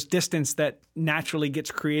 Right. So there's distance that naturally gets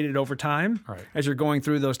created over time as you're going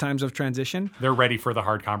through those times of transition. They're ready for the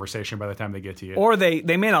hard conversation by the time they get to you. Or they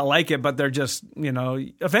may not like it, but they're just,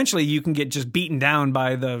 eventually you can get just beaten down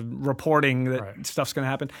by the reporting that stuff's going to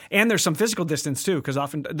happen. And there's some physical distance too, because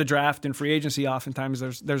often the draft and free agency, oftentimes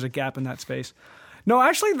there's a gap in that space. No,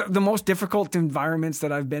 actually the most difficult environments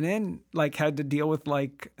that I've been in, like had to deal with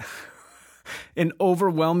like an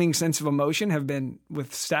overwhelming sense of emotion, have been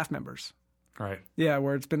with staff members. Right. Yeah,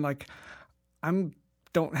 where it's been like,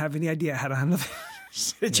 don't have any idea how to handle the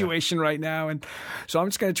situation right now, and so I'm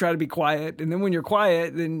just going to try to be quiet. And then when you're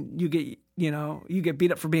quiet, then you get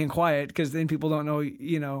beat up for being quiet, because then people don't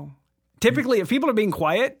know. Typically, if people are being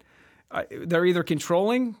quiet, they're either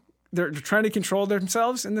they're trying to control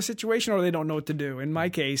themselves in the situation, or they don't know what to do. In my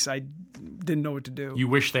case, I didn't know what to do. You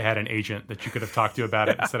wish they had an agent that you could have talked to about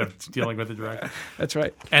it instead of dealing with it directly. That's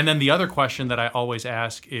right. And then the other question that I always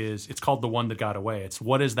ask is, it's called the one that got away. It's,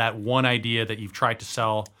 what is that one idea that you've tried to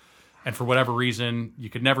sell, and for whatever reason you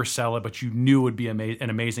could never sell it, but you knew it would be an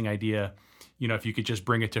amazing idea, if you could just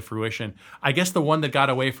bring it to fruition. I guess the one that got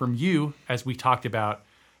away from you, as we talked about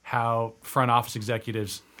how front office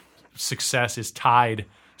executives' success is tied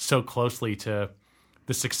so closely to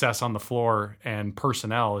the success on the floor and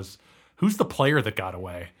personnel, is who's the player that got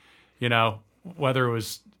away? Whether it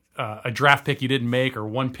was a draft pick you didn't make, or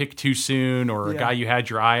one pick too soon, or a guy you had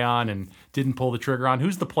your eye on and didn't pull the trigger on.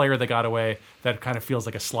 Who's the player that got away that kind of feels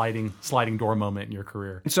like a sliding door moment in your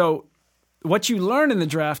career? So what you learn in the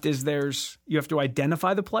draft is you have to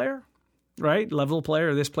identify the player, right? Level of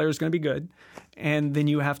player, this player is going to be good. And then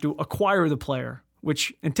you have to acquire the player,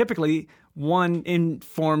 and typically one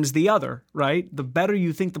informs the other, right? The better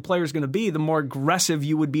you think the player is going to be, the more aggressive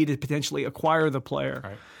you would be to potentially acquire the player.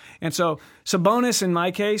 Right. And so Sabonis, in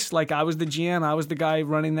my case, like I was the GM, I was the guy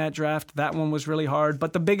running that draft. That one was really hard.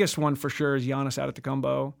 But the biggest one for sure is Giannis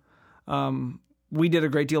Antetokounmpo. We did a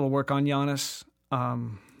great deal of work on Giannis.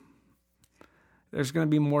 There's going to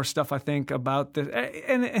be more stuff, I think, about this.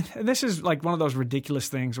 And this is like one of those ridiculous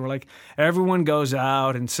things where like everyone goes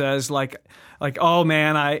out and says like, oh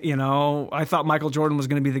man, I thought Michael Jordan was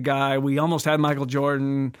going to be the guy. We almost had Michael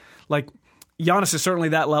Jordan. Like Giannis is certainly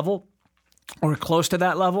that level, or close to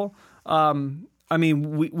that level.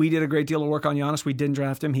 We did a great deal of work on Giannis. We didn't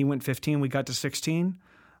draft him. He went 15. We got to 16.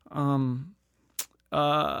 I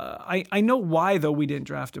know why though we didn't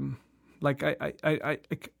draft him. Like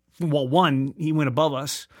well, one, he went above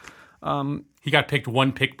us. He got picked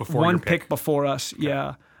one pick before your pick. One pick before us, okay.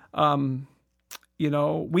 Yeah.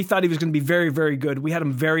 We thought he was going to be very, very good. We had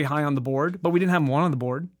him very high on the board, but we didn't have him one on the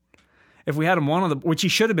board. If we had him one on the, which he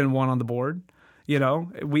should have been one on the board,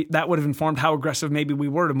 that would have informed how aggressive maybe we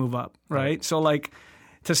were to move up, right? So like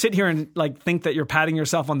to sit here and like think that you're patting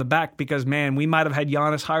yourself on the back because man, we might have had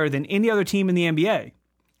Giannis higher than any other team in the NBA,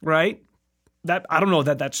 right? That I don't know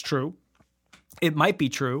that that's true. It might be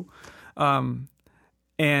true. And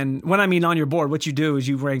when I mean on your board, what you do is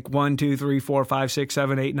you rank 1, 2, 3, 4, 5, 6,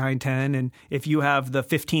 7, 8, 9, 10. And if you have the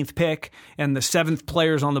 15th pick and the 7th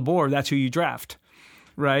players on the board, that's who you draft,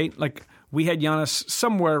 right? Like we had Giannis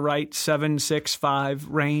somewhere right 7, 6, 5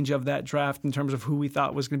 range of that draft in terms of who we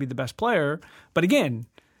thought was going to be the best player. But again,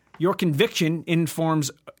 your conviction informs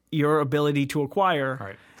your ability to acquire.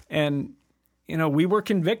 Right. And we were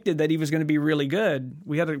convicted that he was going to be really good.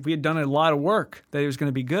 We had done a lot of work that he was going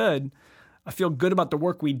to be good. I feel good about the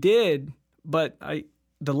work we did, but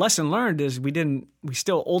the lesson learned is we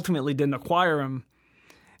still ultimately didn't acquire him.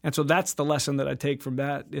 And so that's the lesson that I take from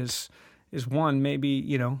that is one,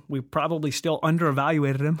 maybe, we probably still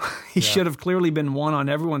underevaluated him. He should have clearly been one on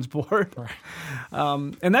everyone's board. Right.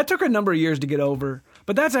 And that took a number of years to get over.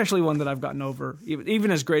 But that's actually one that I've gotten over, even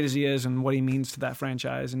as great as he is and what he means to that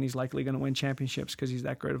franchise. And he's likely going to win championships because he's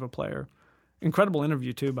that great of a player. Incredible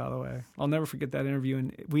interview, too, by the way. I'll never forget that interview.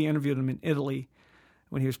 And we interviewed him in Italy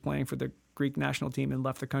when he was playing for the Greek national team and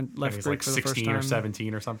left Greek like for the first time. 16 or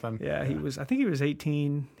 17 or something. Yeah, he was. I think he was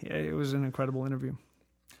 18. Yeah, it was an incredible interview.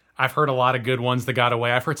 I've heard a lot of good ones that got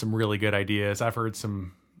away. I've heard some really good ideas. I've heard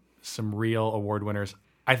some real award winners.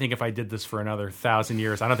 I think if I did this for another 1,000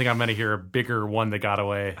 years, I don't think I'm going to hear a bigger one that got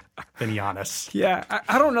away than Giannis. Yeah,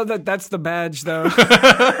 I don't know that that's the badge, though,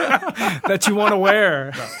 that you want to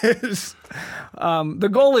wear. The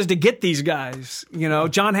goal is to get these guys.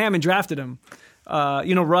 John Hammond drafted him.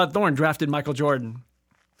 Rod Thorne drafted Michael Jordan.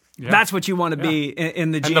 Yeah. That's what you want to be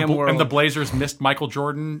in the GM world. And the Blazers missed Michael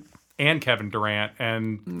Jordan and Kevin Durant.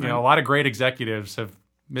 And, a lot of great executives have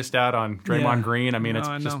missed out on Draymond Green. I mean, it's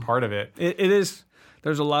just part of it. It is.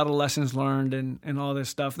 There's a lot of lessons learned and all this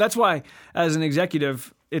stuff. That's why, as an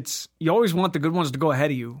executive, you always want the good ones to go ahead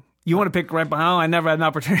of you. You want to pick right behind. I never had an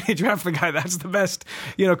opportunity to draft the guy. That's the best,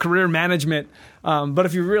 career management. But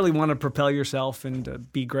if you really want to propel yourself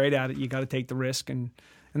and be great at it, you got to take the risk. And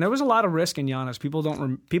there was a lot of risk in Giannis. People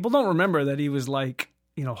don't remember that he was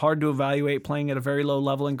hard to evaluate, playing at a very low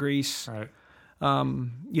level in Greece. Right.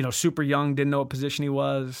 Super young, didn't know what position he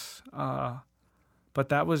was. But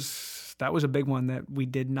that was a big one that we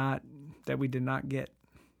did not get.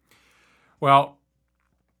 Well,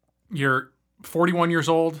 you're 41 years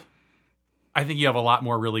old. I think you have a lot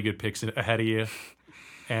more really good picks ahead of you.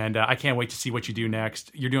 And I can't wait to see what you do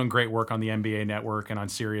next. You're doing great work on the NBA Network and on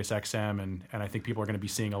Sirius XM, and I think people are going to be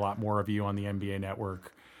seeing a lot more of you on the NBA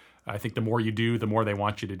Network. I think the more you do, the more they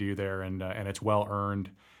want you to do there, and it's well earned.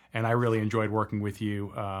 And I really enjoyed working with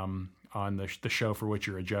you on the show for which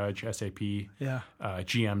you're a judge, SAP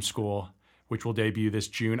GM School, which will debut this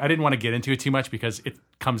June. I didn't want to get into it too much because it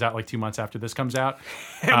comes out 2 months after this comes out.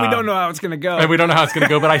 And we don't know how it's going to go. And we don't know how it's going to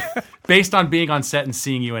go, but based on being on set and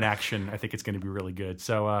seeing you in action, I think it's going to be really good.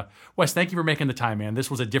 So, Wes, thank you for making the time, man.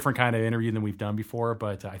 This was a different kind of interview than we've done before,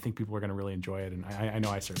 but I think people are going to really enjoy it, and I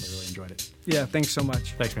know I certainly really enjoyed it. Yeah, thanks so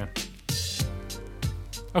much. Thanks, man.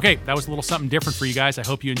 Okay, that was a little something different for you guys. I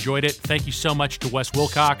hope you enjoyed it. Thank you so much to Wes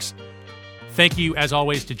Wilcox. Thank you, as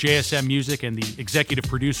always, to JSM Music and the executive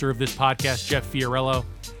producer of this podcast, Jeff Fiorello.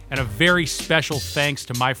 And a very special thanks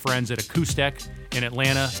to my friends at Acoustic in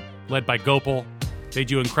Atlanta, led by Gopal. They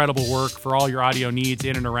do incredible work for all your audio needs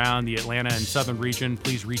in and around the Atlanta and Southern region.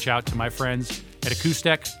 Please reach out to my friends at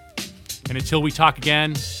Acoustic. And until we talk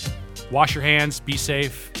again, wash your hands, be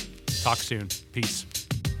safe, talk soon. Peace.